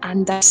make you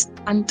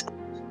understand,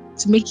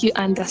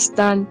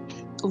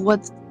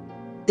 what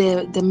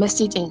the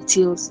message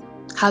entails.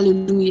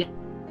 Hallelujah.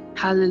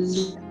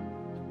 Hallelujah.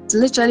 So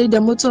literally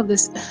the motto of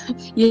this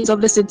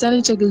of the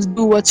satanic church is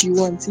do what you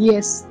want.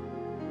 Yes.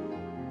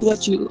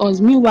 What you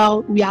want.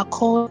 Meanwhile, we are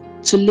called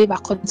to live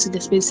according to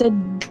the Spirit. It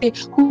said they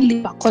who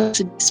live according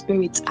to the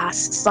Spirit are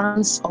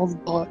sons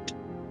of God.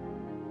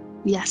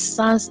 We are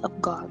sons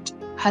of God.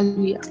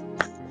 Hallelujah.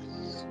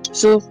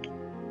 So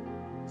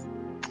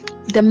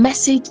the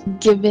message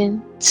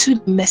given to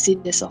the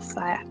messengers of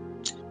fire.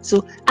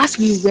 So as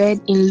we read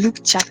in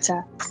Luke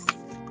chapter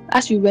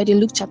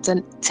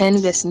 10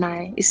 verse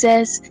 9, it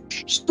says,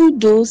 heal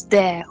those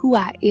there who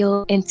are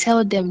ill and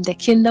tell them the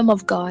kingdom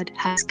of God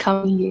has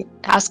come near.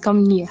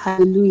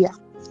 Hallelujah.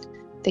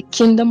 The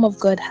kingdom of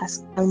God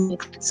has come near.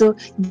 So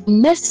the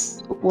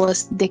message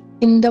was the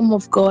kingdom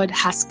of God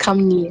has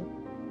come near.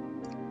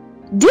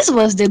 This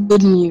was the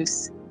good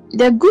news.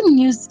 The good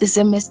news is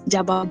a message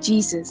about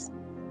Jesus.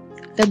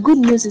 The good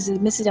news is a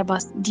message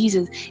about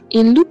Jesus.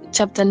 In Luke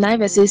chapter 9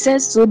 verse 8, it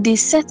says, so they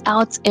set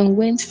out and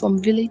went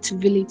from village to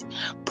village,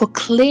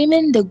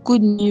 proclaiming the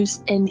good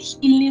news and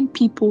healing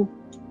people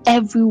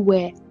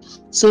everywhere.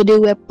 So they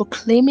were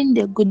proclaiming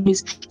the good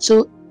news.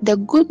 So the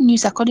good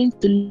news, according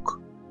to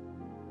Luke,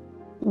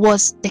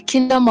 was the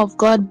kingdom of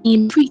God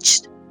being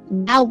preached.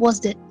 That was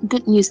the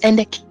good news. And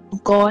the kingdom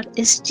of God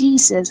is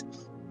Jesus.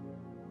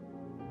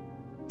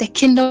 The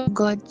kingdom of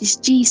God is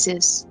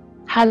Jesus.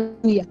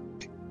 Hallelujah.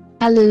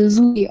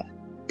 Hallelujah.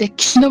 The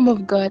kingdom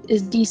of God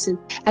is Jesus.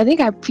 I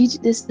think I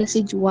preached this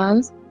message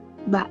once,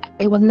 but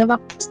it was never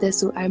posted,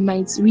 so I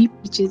might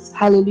repreach it.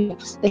 Hallelujah.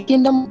 The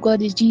kingdom of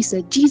God is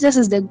Jesus. Jesus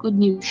is the good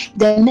news.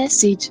 The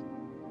message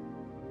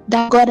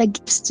that God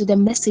gives to the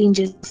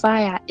messengers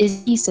fire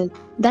is Jesus.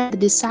 That the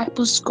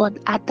disciples got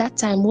at that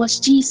time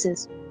was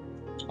Jesus.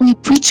 We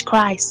preach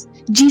Christ.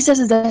 Jesus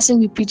is the person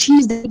we preach. He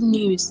is the good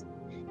news.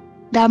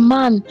 That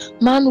man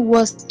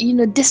was,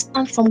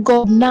 distant from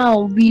God.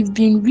 Now we've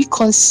been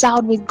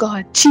reconciled with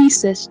God.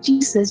 Jesus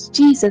is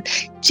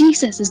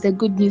the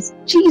good news.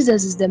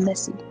 Jesus is the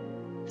message.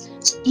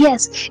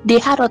 Yes, they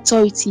had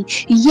authority.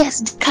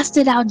 Yes, they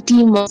casted out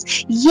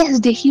demons. Yes,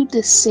 they healed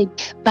the sick.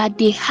 But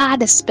they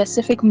had a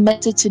specific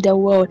message to the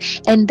world,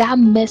 and that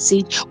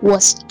message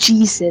was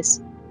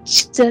Jesus.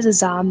 Jesus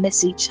is our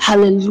message.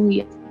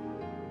 Hallelujah.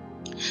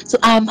 So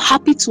I am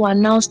happy to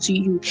announce to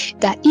you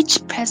that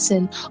each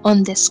person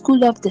on the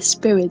School of the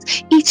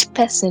Spirit, each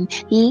person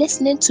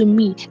listening to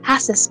me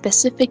has a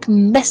specific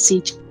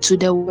message to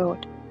the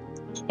world.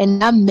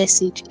 And that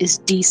message is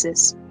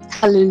Jesus.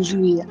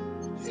 Hallelujah.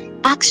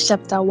 Acts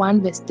chapter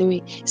 1 verse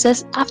 3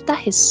 says, after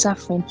his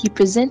suffering, he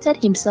presented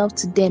himself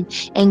to them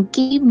and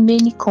gave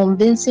many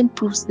convincing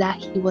proofs that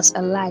he was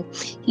alive.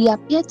 He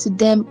appeared to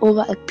them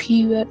over a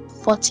period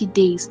of 40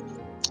 days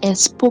and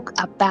spoke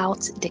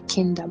about the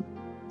kingdom.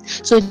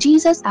 So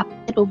Jesus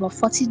appeared over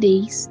 40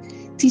 days,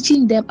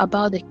 teaching them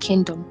about the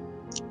kingdom.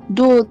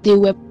 Though they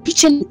were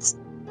preaching it,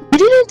 they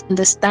didn't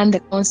understand the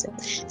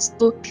concept.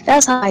 So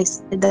that's how I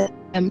said that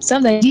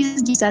sometimes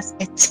Jesus gives us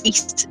a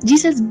taste.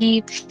 Jesus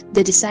gave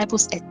the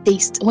disciples a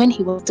taste when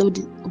he was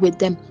with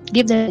them.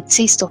 Gave them a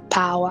taste of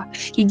power.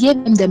 He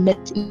gave them the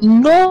message.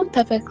 Knowing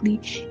perfectly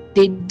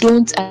they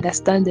don't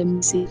understand the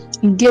message,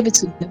 he gave it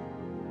to them.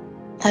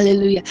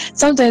 Hallelujah.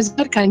 Sometimes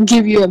God can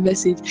give you a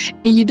message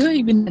and you don't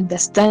even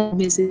understand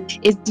the message.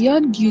 It's your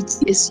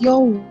duty, it's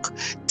your work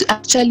to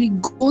actually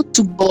go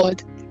to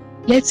God.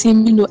 Let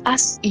him,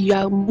 as you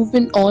are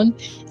moving on,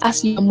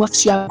 as you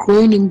are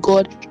growing in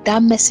God,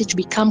 that message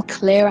become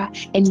clearer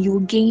and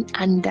you gain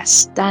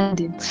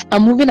understanding.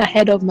 I'm moving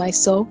ahead of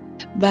myself,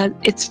 but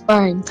it's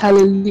fine.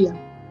 Hallelujah.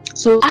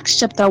 So Acts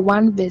chapter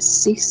 1 verse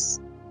 6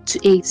 to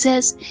 8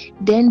 says,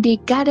 then they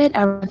gathered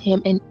around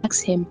him and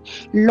asked him,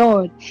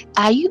 Lord,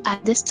 are you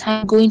at this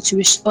time going to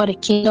restore the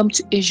kingdom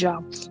to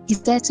Israel? He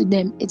said to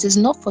them, it is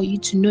not for you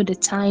to know the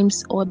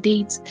times or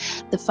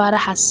dates the Father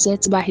has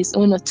set by his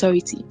own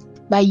authority,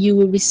 but you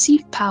will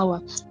receive power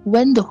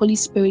when the Holy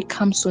Spirit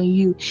comes on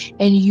you,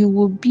 and you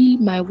will be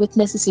my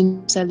witnesses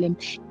in Jerusalem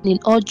and in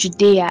all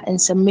Judea and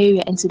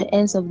Samaria and to the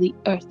ends of the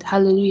earth.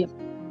 Hallelujah.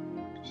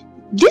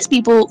 These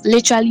people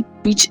literally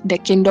preach the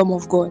kingdom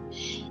of God.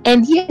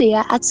 And here they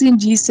are asking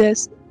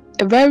Jesus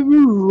a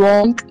very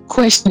wrong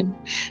question.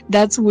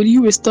 That will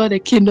you restore the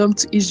kingdom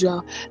to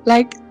Israel?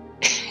 Like,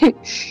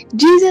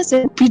 Jesus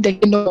said, preach the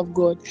kingdom of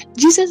God.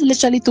 Jesus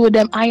literally told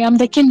them, I am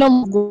the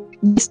kingdom of God.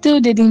 They still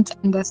didn't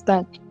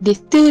understand. They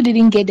still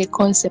didn't get the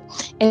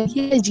concept. And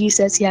here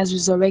Jesus, he has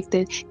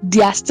resurrected.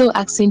 They are still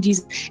asking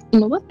Jesus.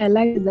 And what I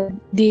like is that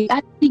they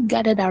actually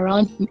gathered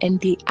around him and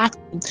they asked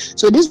him.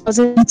 So this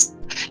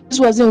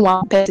wasn't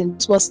one person.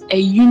 This was a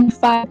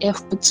unified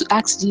effort to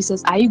ask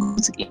Jesus, are you going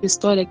to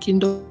restore the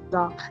kingdom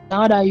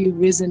now that you've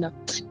risen up?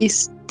 They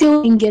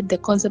still didn't get the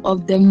concept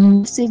of the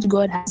message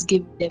God has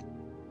given them.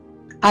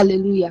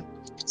 Hallelujah.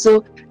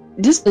 So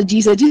this was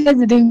Jesus. Jesus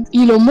didn't,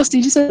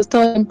 mostly Jesus was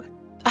telling them,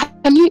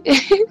 and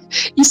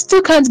you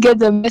still can't get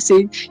the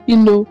message,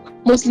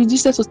 Mostly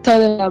Jesus was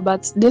telling them,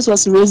 but this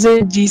was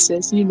risen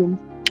Jesus,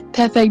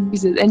 perfect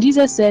Jesus. And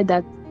Jesus said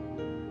that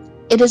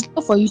it is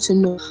not for you to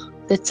know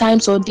the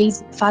times or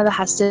days the Father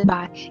has set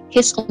by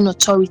his own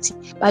authority,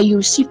 but you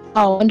receive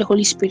power when the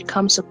Holy Spirit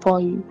comes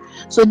upon you.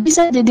 So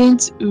Jesus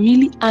didn't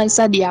really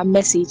answer their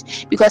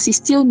message because he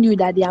still knew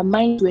that their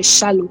minds were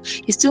shallow.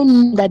 He still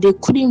knew that they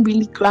couldn't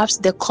really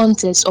grasp the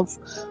contents of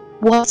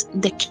what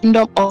the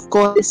kingdom of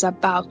God is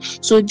about.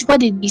 So what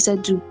did Jesus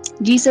do?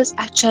 Jesus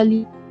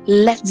actually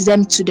left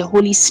them to the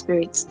Holy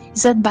Spirit. He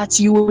said, but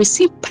you will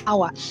receive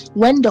power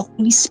when the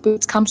Holy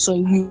Spirit comes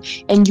on you,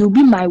 and you'll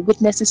be my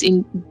witnesses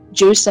in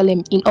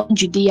Jerusalem, in all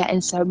Judea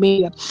and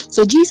Samaria.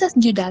 So Jesus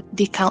knew that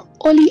they can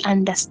only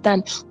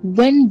understand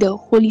when the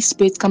Holy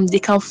Spirit comes. They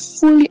can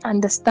fully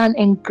understand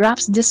and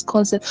grasp this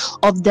concept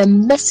of the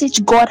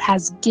message God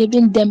has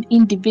given them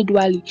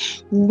individually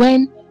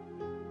when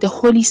the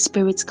Holy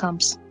Spirit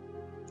comes.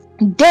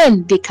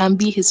 Then they can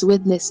be his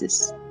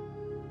witnesses.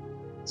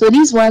 So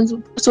these ones,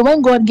 so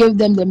when God gave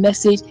them the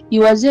message, he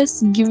was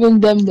just giving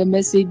them the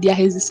message. They are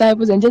his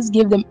disciples and just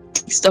gave them a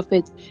taste of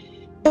it.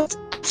 But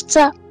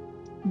after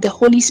the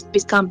Holy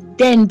Spirit comes,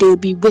 then they will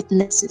be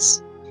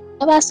witnesses.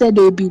 He never said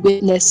they will be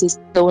witnesses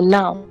till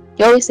now.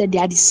 He always said they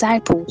are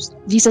disciples,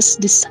 Jesus'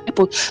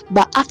 disciples.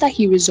 But after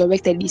he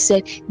resurrected, he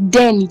said,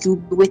 then you'll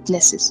be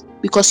witnesses.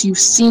 Because you've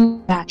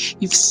seen that,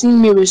 you've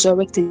seen me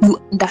resurrected, you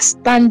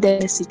understand the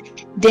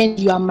message, then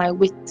you are my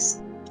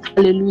witness.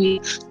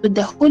 Hallelujah. So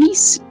the Holy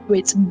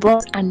Spirit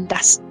brought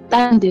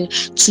understanding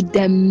to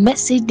the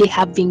message they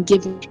have been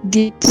given.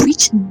 They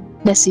preached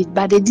the message,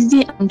 but they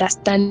didn't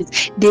understand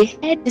it. They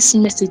heard this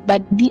message,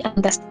 but they didn't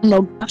understand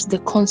or grasp the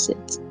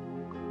concept.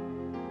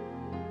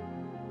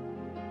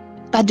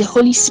 But the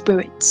Holy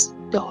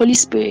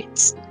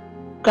Spirit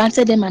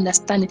granted them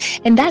understanding.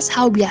 And that's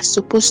how we are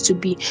supposed to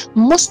be.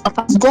 Most of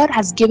us, God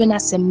has given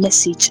us a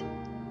message.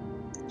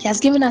 He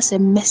has given us a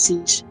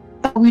message,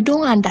 but we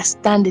don't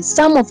understand it.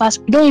 Some of us,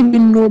 we don't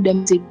even know the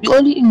message. We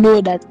only know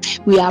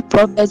that we are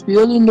prophets. We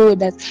only know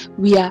that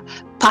we are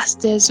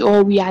pastors,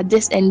 or we are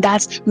this and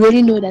that. We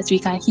only know that we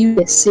can heal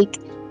the sick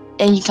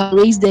and you can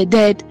raise the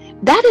dead.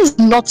 That is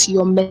not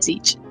your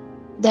message.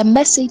 The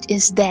message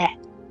is there.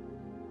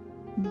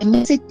 The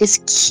message is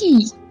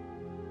key.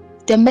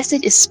 The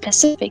message is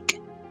specific.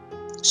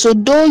 So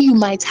though you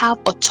might have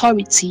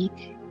authority,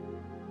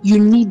 you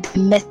need the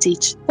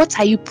message. What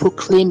are you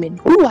proclaiming?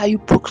 Who are you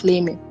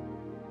proclaiming?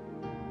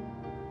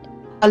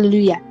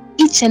 Hallelujah.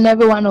 Each and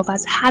every one of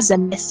us has a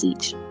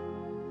message.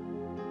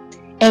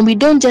 And we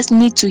don't just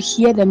need to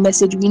hear the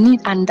message, we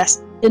need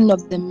understanding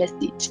of the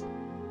message.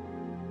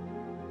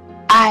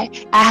 I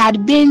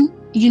had been,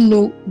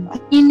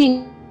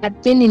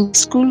 had been in the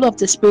school of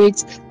the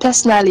Spirit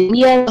personally,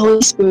 near the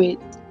Holy Spirit.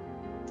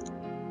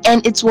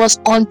 And it was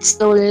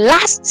until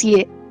last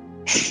year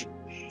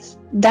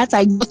that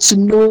I got to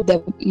know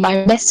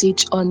my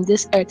message on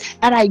this earth,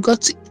 that I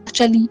got to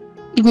actually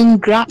even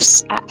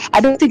grasp.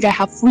 I don't think I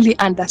have fully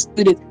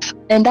understood it,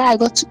 and that I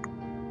got to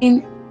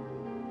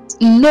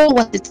know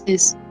what it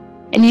is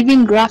and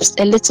even grasp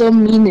a little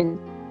meaning.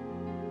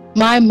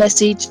 My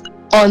message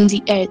on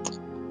the earth.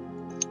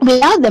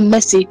 Without the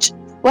message,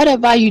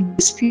 whatever you do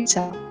is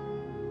futile.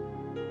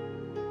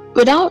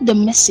 Without the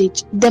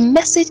message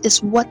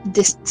is what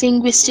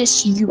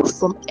distinguishes you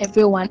from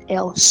everyone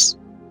else.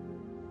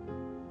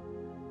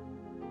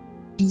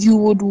 You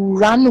would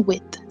run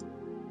with.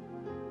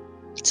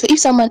 So if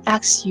someone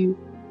asks you,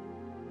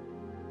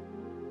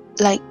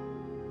 like,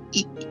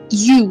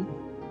 you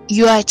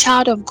are a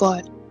child of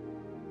God,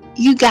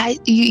 you guys,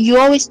 you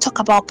always talk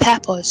about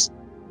purpose,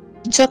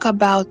 you talk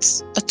about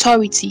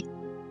authority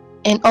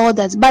and all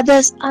that, but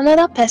there's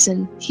another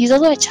person, he's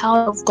also a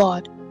child of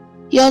God.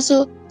 He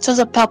also talks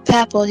about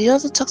purpose, he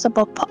also talks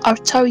about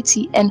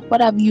authority and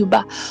what have you,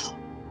 but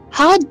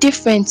how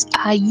different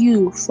are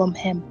you from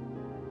him?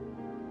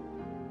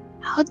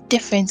 How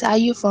different are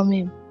you from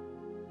him?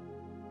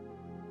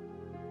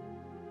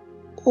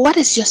 What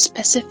is your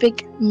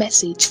specific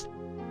message?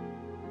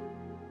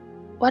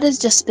 What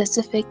is your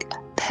specific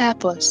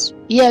purpose?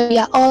 Yeah, we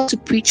are all to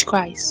preach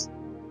Christ.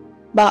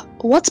 But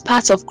what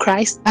part of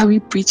Christ are we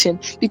preaching?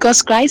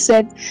 Because Christ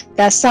said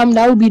that some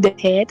that will be the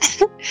head,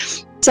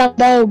 some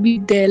that will be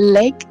the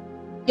leg.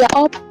 We are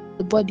all part of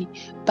the body.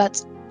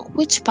 But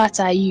which part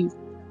are you?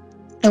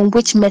 And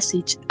which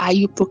message are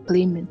you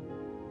proclaiming?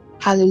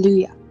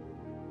 Hallelujah.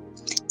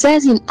 It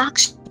says in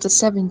Acts chapter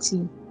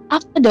 17,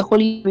 after the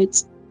Holy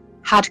Spirit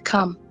had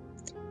come,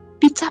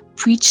 Peter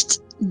preached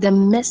the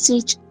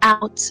message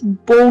out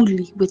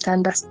boldly with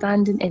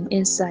understanding and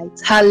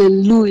insight.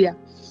 Hallelujah.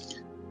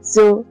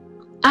 So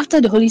after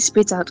the Holy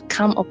Spirit had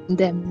come upon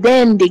them,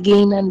 then they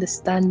gained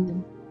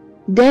understanding.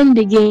 Then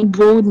they gained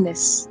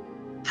boldness.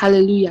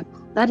 Hallelujah.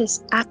 That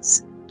is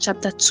Acts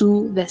chapter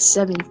 2, verse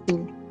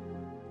 17.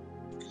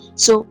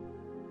 So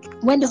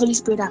when the Holy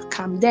Spirit had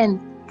come, then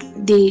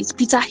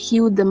Peter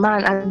healed the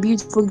man at a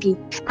beautiful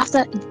gate.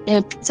 After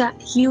Peter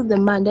healed the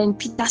man, then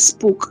Peter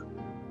spoke.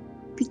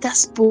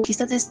 He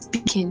started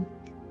speaking.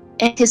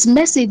 And his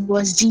message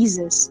was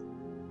Jesus.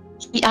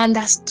 He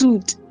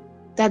understood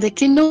that the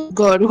kingdom of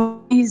God was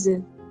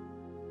reason.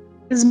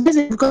 His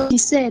message, because he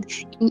said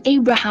in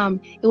Abraham,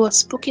 it was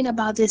spoken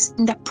about this,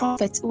 in the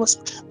prophets, it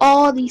was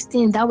all these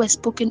things that were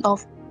spoken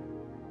of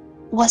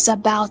was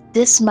about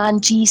this man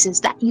Jesus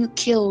that you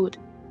killed.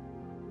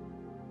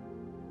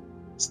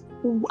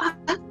 What?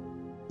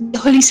 The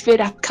Holy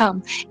Spirit had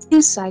come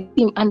inside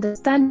him,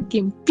 understanding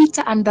him.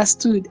 Peter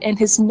understood, and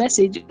his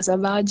message was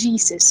about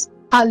Jesus.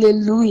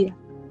 Hallelujah.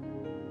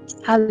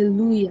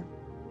 Hallelujah.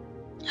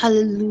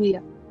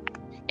 Hallelujah.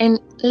 And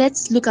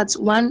let's look at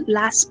one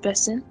last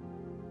person.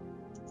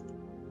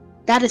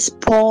 That is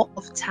Paul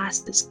of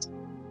Tarsus.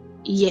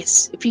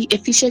 Yes,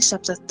 Ephesians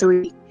chapter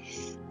 3,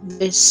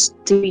 verse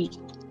 3.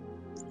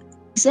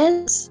 It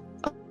says,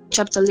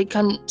 we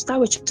can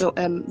start with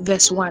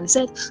verse 1. It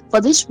said,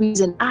 "For this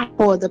reason, I,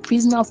 Paul, the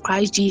prisoner of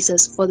Christ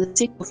Jesus, for the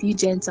sake of you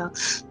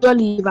Gentiles,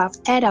 surely you have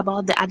heard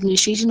about the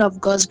administration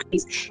of God's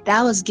grace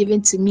that was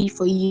given to me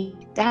for you.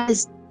 That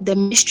is the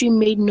mystery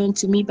made known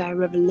to me by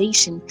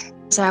revelation.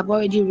 As I have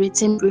already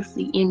written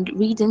briefly in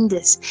reading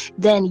this,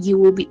 then you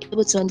will be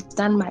able to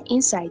understand my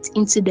insight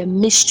into the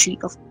mystery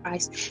of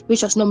Christ,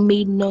 which was not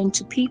made known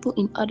to people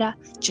in other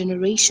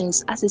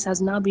generations, as it has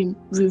now been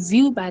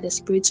revealed by the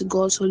Spirit to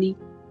God's holy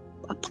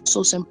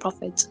apostles and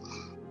prophets.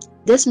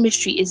 This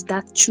mystery is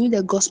that through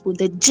the gospel,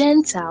 the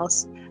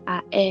Gentiles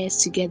are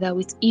heirs together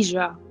with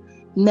Israel,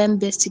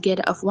 members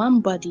together of one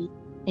body,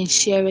 and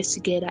sharers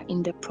together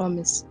in the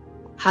promise."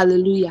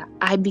 Hallelujah.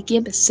 I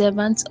became a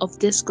servant of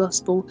this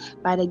gospel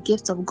by the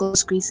gift of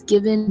God's grace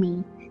given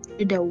me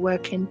through the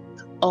working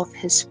of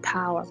his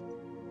power.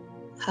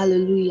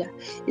 Hallelujah.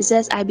 It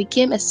says, I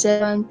became a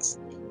servant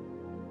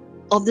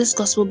of this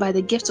gospel by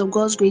the gift of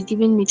God's grace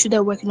given me through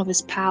the working of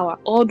his power.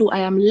 Although I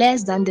am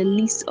less than the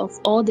least of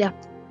all the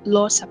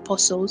Lord's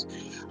apostles,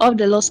 of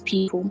the Lord's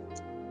people,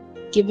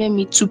 given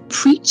me to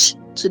preach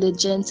to the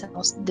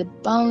Gentiles the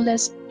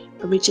boundless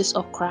riches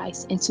of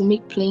Christ, and to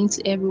make plain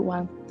to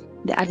everyone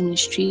the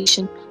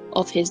administration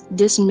of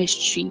this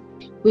mystery,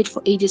 which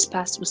for ages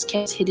past was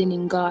kept hidden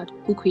in God,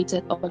 who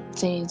created all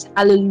things.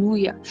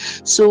 Hallelujah.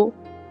 So,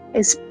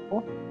 as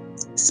Paul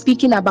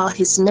speaking about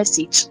his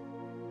message,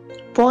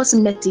 Paul's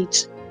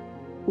message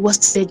was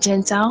to the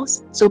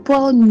Gentiles. So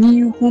Paul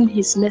knew whom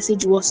his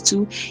message was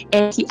to,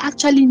 and he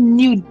actually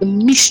knew the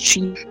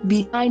mystery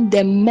behind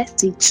the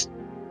message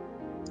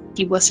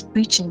he was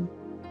preaching,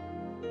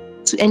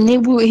 to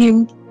enable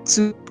him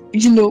to,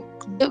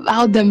 give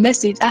out the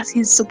message as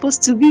he's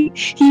supposed to be.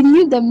 He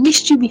knew the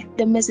mystery behind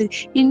the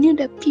message. He knew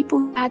the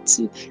people he had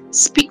to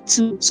speak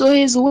to. So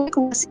his work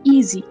was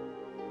easy.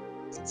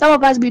 Some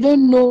of us, we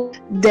don't know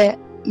the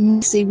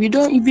message. We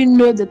don't even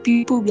know the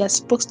people we are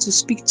supposed to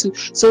speak to.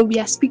 So we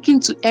are speaking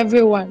to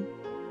everyone.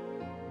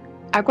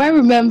 I quite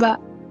remember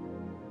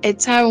a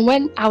time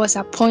when I was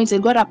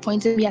appointed, God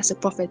appointed me as a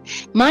prophet.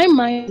 My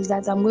mind is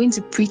that I'm going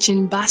to preach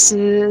in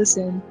buses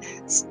and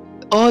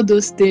all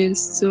those things.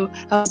 So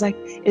I was like,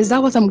 is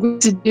that what I'm going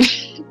to do?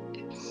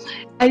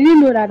 I didn't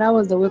know that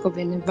was the work of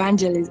an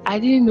evangelist. I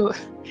didn't know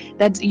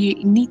that you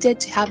needed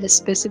to have a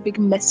specific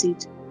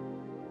message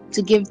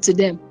to give to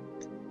them.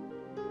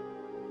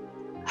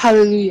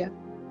 Hallelujah.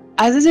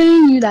 I certainly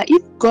knew that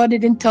if God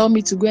didn't tell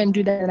me to go and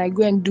do that and I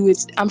go and do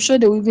it, I'm sure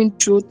they will even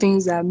throw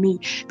things at me,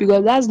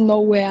 because that's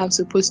not where I'm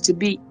supposed to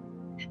be.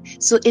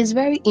 So it's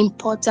very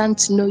important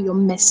to know your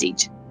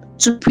message,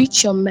 to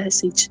preach your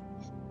message.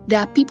 There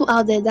are people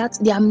out there that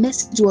their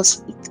message was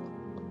faith.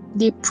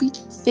 They preach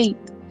faith.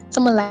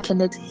 Someone like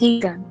Kenneth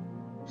Hagin.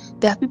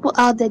 There are people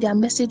out there, their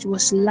message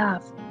was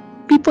love.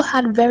 People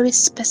had very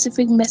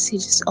specific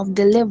messages of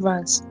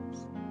deliverance.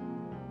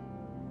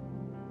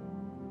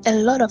 A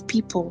lot of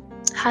people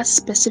had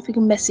specific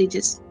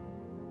messages.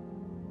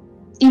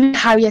 Even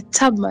Harriet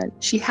Tubman,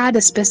 she had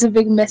a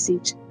specific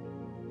message.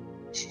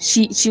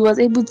 She was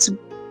able to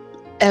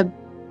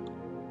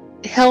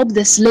help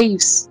the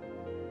slaves,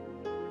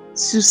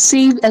 to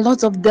save a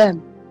lot of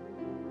them.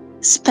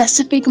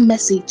 Specific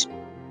message,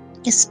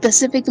 a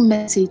specific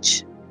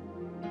message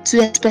to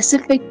a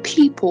specific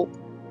people.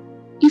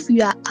 If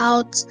you are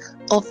out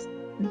of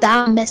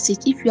that message,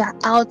 if you are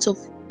out of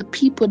the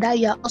people that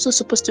you are also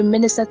supposed to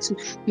minister to,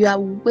 you are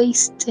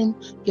wasting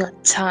your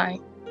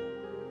time.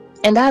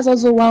 And that's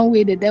also one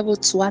way the devil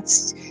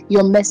thwarts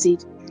your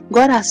message.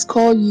 God has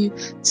called you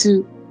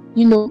to,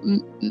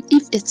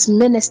 if it's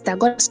minister,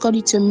 God has called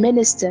you to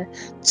minister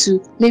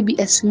to maybe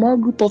a small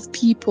group of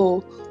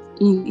people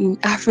in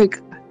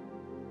Africa.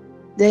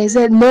 They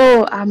said,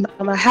 no,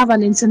 I have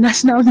an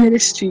international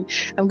ministry.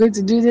 I'm going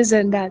to do this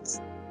and that.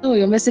 No,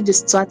 your message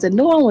is thwarted.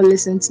 No one will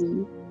listen to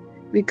you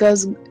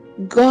because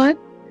God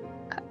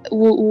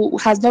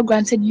has not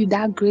granted you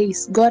that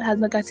grace. God has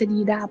not granted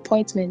you that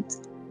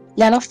appointment.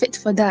 You are not fit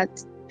for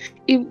that.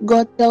 If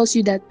God tells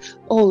you that,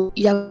 oh,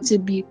 you're going to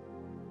be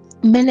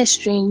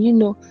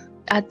ministering,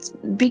 at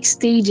big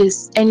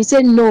stages, and you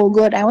say, no,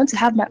 God, I want to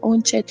have my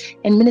own church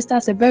and minister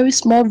at a very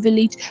small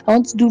village. I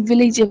want to do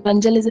village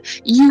evangelism.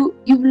 You've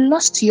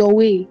lost your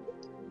way.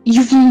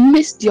 You've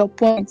missed your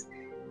point,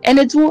 and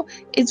it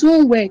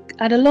won't work.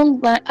 At the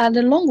long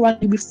run,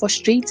 you'll be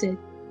frustrated.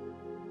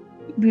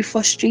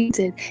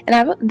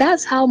 And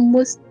that's how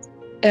most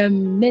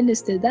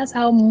ministers, that's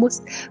how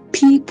most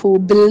people,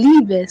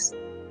 believers,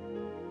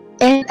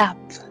 end up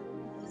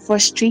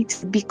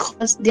frustrated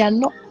because they are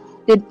not.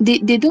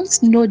 They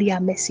don't know their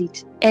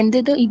message, and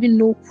they don't even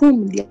know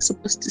whom they are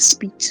supposed to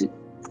speak to.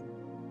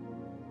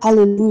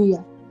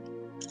 Hallelujah.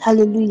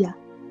 Hallelujah.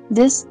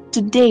 This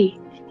today,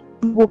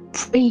 we will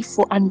pray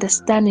for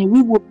understanding.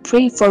 We will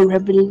pray for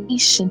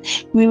revelation.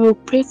 We will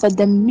pray for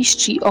the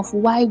mystery of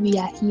why we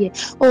are here.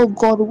 Oh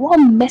God, what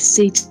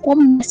message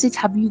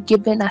have you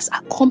given us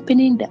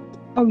accompanying the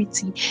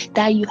authority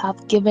that you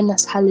have given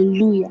us?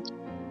 Hallelujah.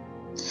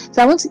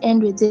 So I want to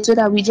end with this so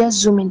that we just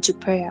zoom into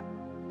prayer.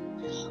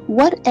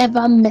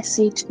 Whatever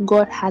message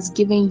God has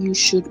given you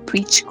should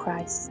preach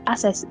Christ.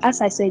 As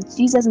I said,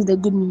 Jesus is the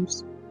good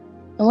news.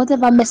 And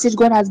whatever message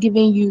God has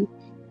given you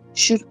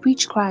should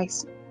preach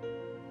Christ.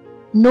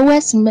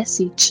 Noah's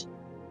message,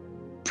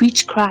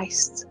 preach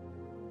Christ.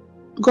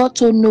 God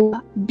told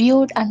Noah,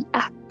 build an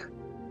ark.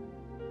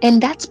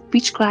 And that's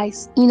preach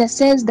Christ in a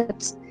sense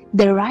that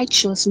the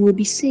righteous will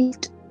be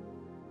saved.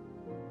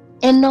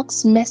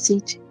 Enoch's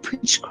message,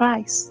 preach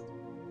Christ.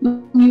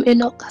 You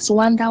Enoch as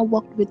one that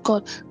walked with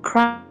God.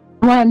 Christ,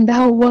 one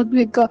that walked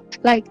with God.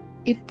 Like,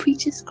 it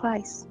preaches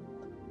Christ.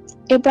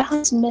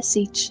 Abraham's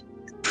message,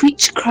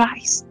 preach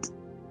Christ.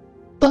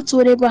 God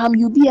told Abraham,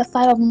 you'll be a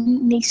father of many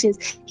nations.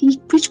 He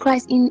preached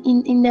Christ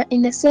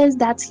in a sense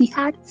that he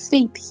had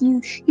faith.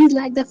 He's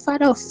like the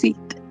father of faith.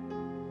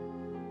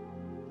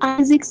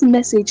 Isaac's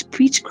message,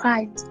 preach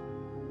Christ.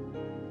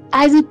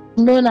 Isaac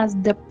is known as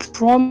the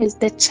promise,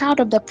 the child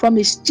of the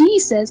promise.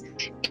 Jesus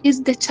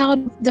is the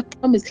child of the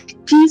promise.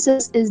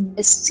 Jesus is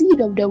the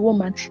seed of the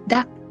woman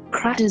that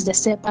crushes the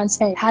serpent's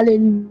head.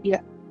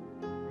 Hallelujah.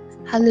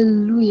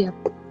 Hallelujah.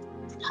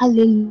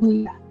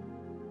 Hallelujah.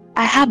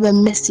 I have a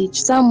message.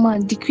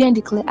 Someone decree and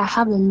declare, I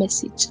have a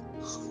message.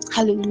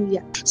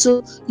 Hallelujah.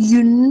 So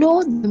you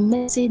know the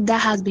message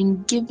that has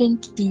been given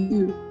to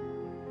you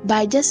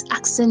by just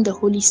asking the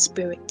Holy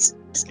Spirit.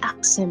 Just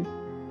ask him.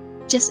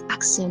 Just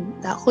ask him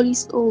that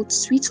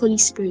sweet Holy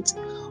Spirit,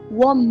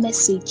 what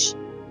message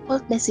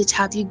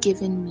have you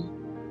given me?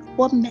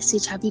 What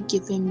message have you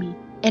given me?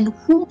 And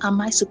whom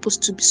am I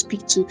supposed to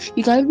speak to?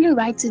 You can even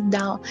write it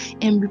down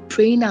and be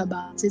praying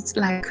about it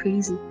like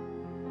crazy.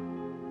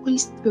 Holy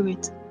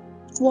Spirit,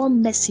 what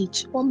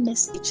message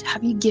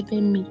have you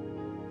given me?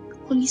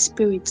 Holy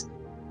Spirit,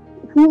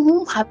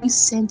 whom have you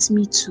sent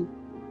me to?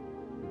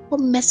 What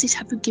message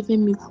have you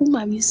given me? Whom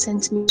have you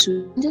sent me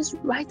to? And just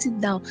write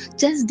it down.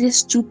 Just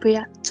these two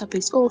prayer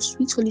topics. Oh,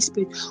 sweet Holy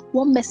Spirit,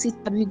 what message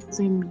have you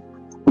given me?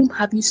 Whom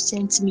have you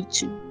sent me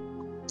to?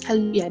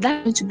 Hallelujah.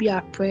 That's going to be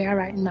our prayer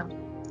right now.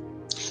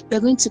 We're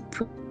going to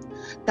pray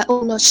that, oh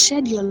Lord,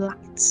 shed your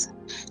light.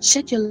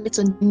 Shed your light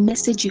on the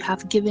message you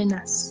have given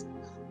us.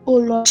 Oh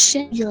Lord,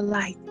 shed your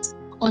light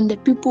on the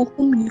people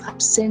whom you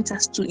have sent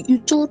us to. You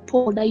told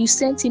Paul that you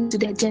sent him to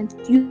the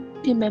Gentiles. You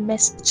gave him a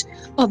message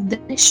of the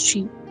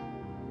mystery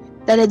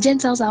that the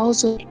Gentiles are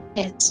also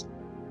heirs.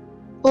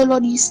 Oh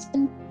Lord, you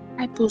sent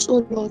disciples,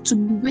 oh Lord, to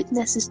be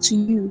witnesses to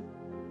you.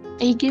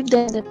 And you gave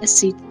them the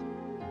message.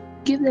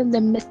 Give them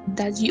the message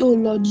that you, oh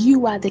Lord,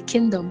 you are the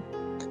kingdom.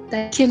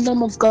 The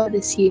kingdom of God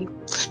is here.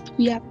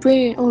 We are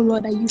praying, oh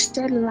Lord, that you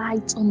shed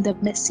light on the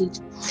message.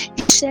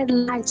 You shed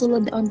light, oh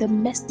Lord, on the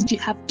message you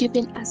have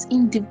given us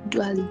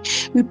individually.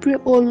 We pray,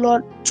 oh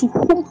Lord, to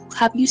whom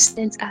have you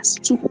sent us?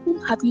 To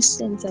whom have you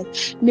sent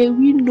us? May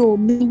we know.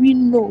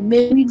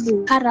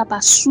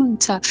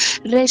 Karabasunta,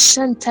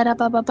 Reshanta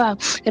Rababa,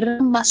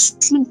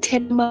 Ramasunte,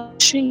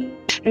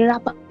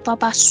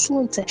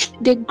 Rababasunte.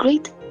 The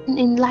great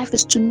in life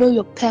is to know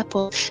your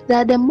purpose.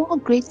 That the more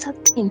greater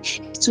thing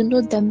is to know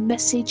the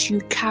message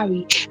you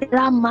carry.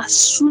 Oh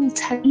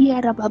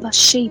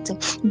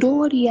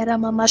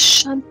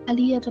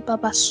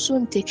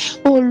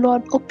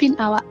Lord, open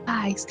our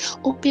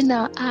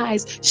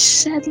eyes,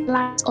 shed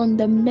light on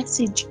the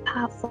message you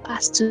have for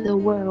us to the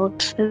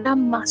world.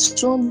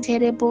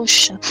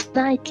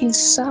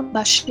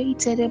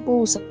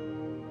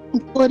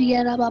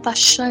 Gloria Rababa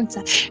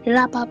Shanta,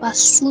 Rababa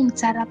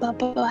Sunta,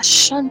 Rababa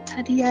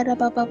Shanta,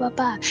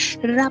 Rababa,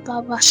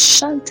 Rababa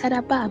Shanta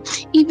Rabba.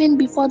 Even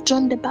before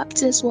John the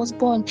Baptist was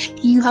born,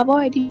 you have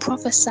already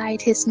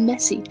prophesied his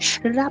message.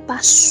 Rabba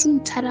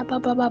Sunta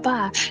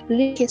Rababa,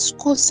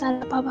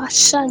 Rekeskosa Rababa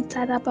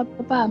Shanta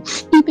Rababa.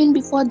 Even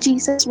before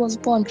Jesus was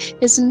born,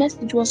 his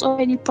message was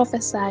already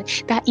prophesied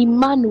that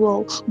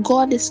Emmanuel,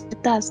 God is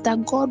with us,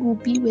 that God will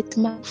be with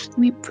man.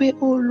 We pray,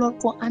 oh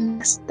Lord, for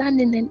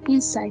understanding and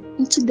insight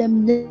into the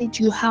message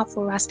you have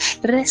for us.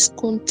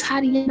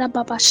 Reskontaria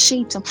Baba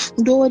Sheta,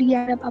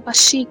 Doria Baba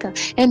Sheka,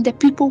 and the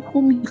people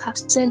whom you have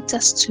sent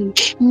us to.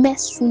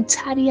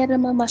 Mesuntaria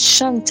Mama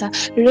Shanta,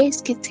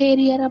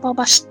 Resketeria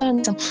Baba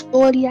Shanta,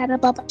 Doria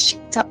Baba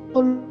Sheta.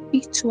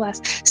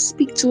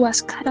 Speak to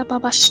us,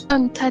 Karababa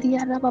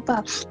Shantaria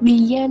Baba. We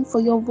yearn for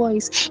your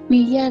voice. We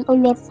yearn, oh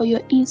Lord, for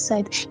your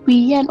insight. We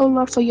yearn, oh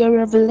Lord, for your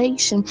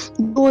revelation.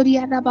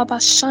 Gloria Baba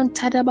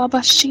Shantara Baba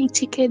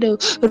Shitikedo,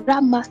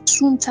 Rama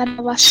Suntara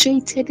Baba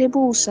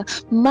Shiterebusa,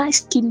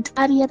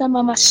 Maskintaria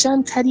Mama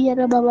Shantaria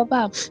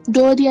Baba,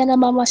 Doria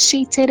Mama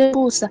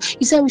Shiterebusa.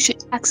 You said we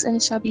should ask and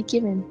it shall be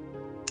given.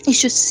 We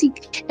should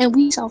seek and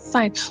we shall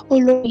find. Oh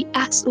Lord, we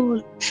ask, oh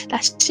Lord,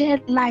 that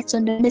shed light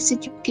on the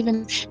message you've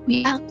given.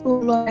 We ask, oh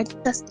Lord, that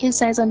give us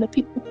insights on the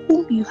people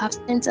whom you have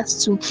sent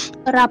us to.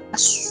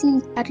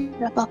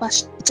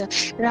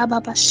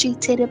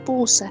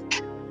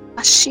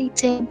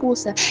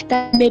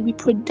 That may be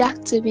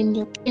productive in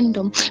your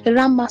kingdom.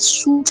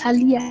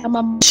 Ramasutalia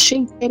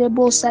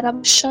Ramashiterebosa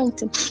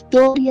Rabashante,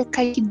 Doria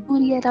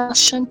Kaikiduria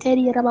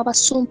Rabashanteria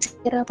Rababasunte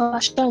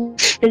Rabashant,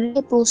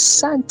 Rebo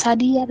Santa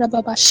Dia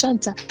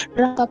Rababashanta,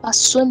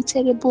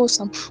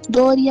 Rababasunterebosa,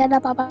 Doria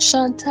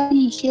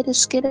Rababashantari,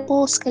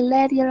 Hedeskerebos,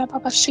 Galeria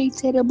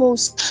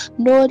Rababashiterebos,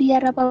 Noria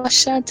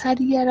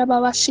Rababashantaria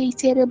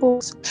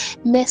Rababashiterebos,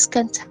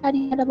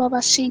 Mescantaria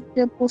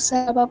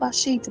Rababashiterebosa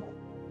Rababashite.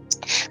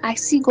 I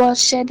see God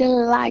shedding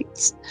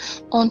light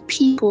on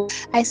people.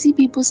 I see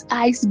people's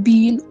eyes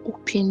being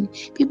open.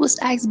 People's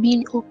eyes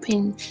being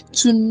open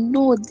to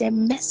know the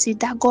message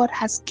that God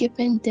has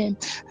given them.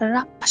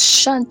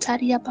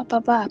 Rapashantaria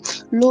Baba,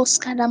 Los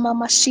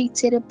Kadamama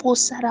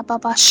Shiterebosa,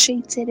 Rababa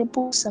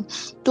Shiterebosa,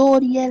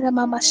 Doriera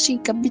Mama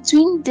Shika.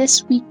 Between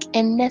this week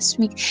and next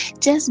week,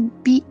 just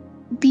be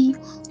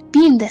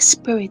in the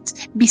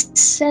spirit. Be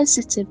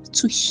sensitive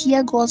to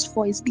hear God's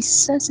voice. Be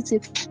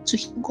sensitive to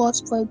hear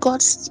God's voice.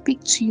 God speak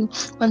to you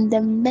on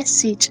the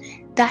message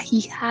that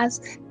He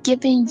has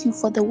given you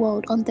for the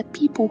world, on the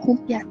people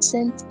whom He has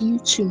sent you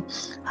to.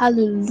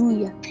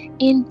 Hallelujah.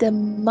 In the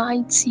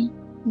mighty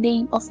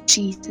name of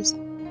Jesus.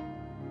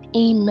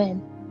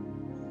 Amen.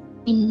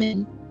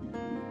 Amen.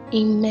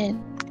 Amen.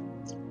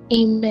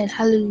 Amen.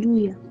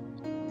 Hallelujah.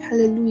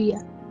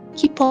 Hallelujah.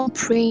 Keep on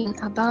praying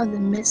about the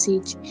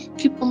message.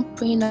 Keep on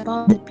praying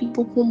about the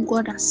people whom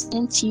God has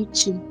sent you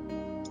to.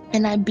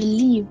 And I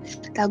believe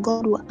that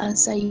God will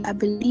answer you. I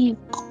believe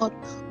God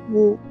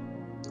will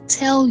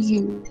tell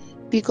you,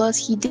 because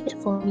He did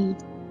it for me.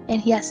 And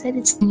He has said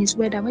it in His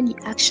word that when you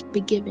ask, shall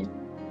be given.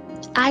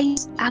 I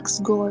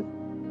asked God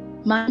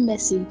my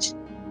message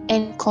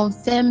and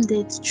confirmed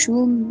it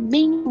through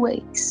many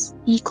ways.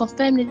 He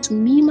confirmed it to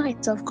me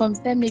myself,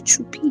 confirmed it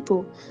through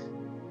people.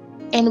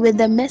 And with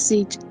the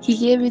message, He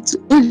gave it to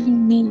only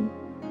me.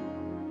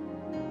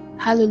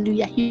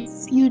 Hallelujah. He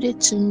revealed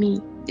it to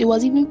me. It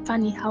was even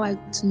funny how I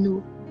got to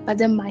know. But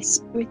then my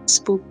spirit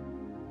spoke.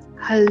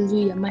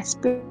 Hallelujah. My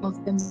spirit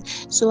confirmed.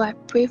 So I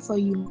pray for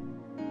you.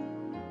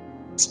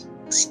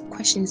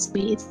 Questions,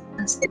 may it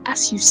answer.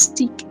 As you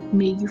seek,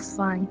 may you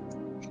find.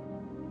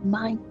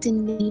 Mighty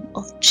name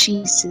of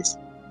Jesus.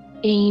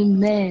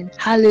 Amen.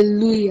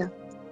 Hallelujah.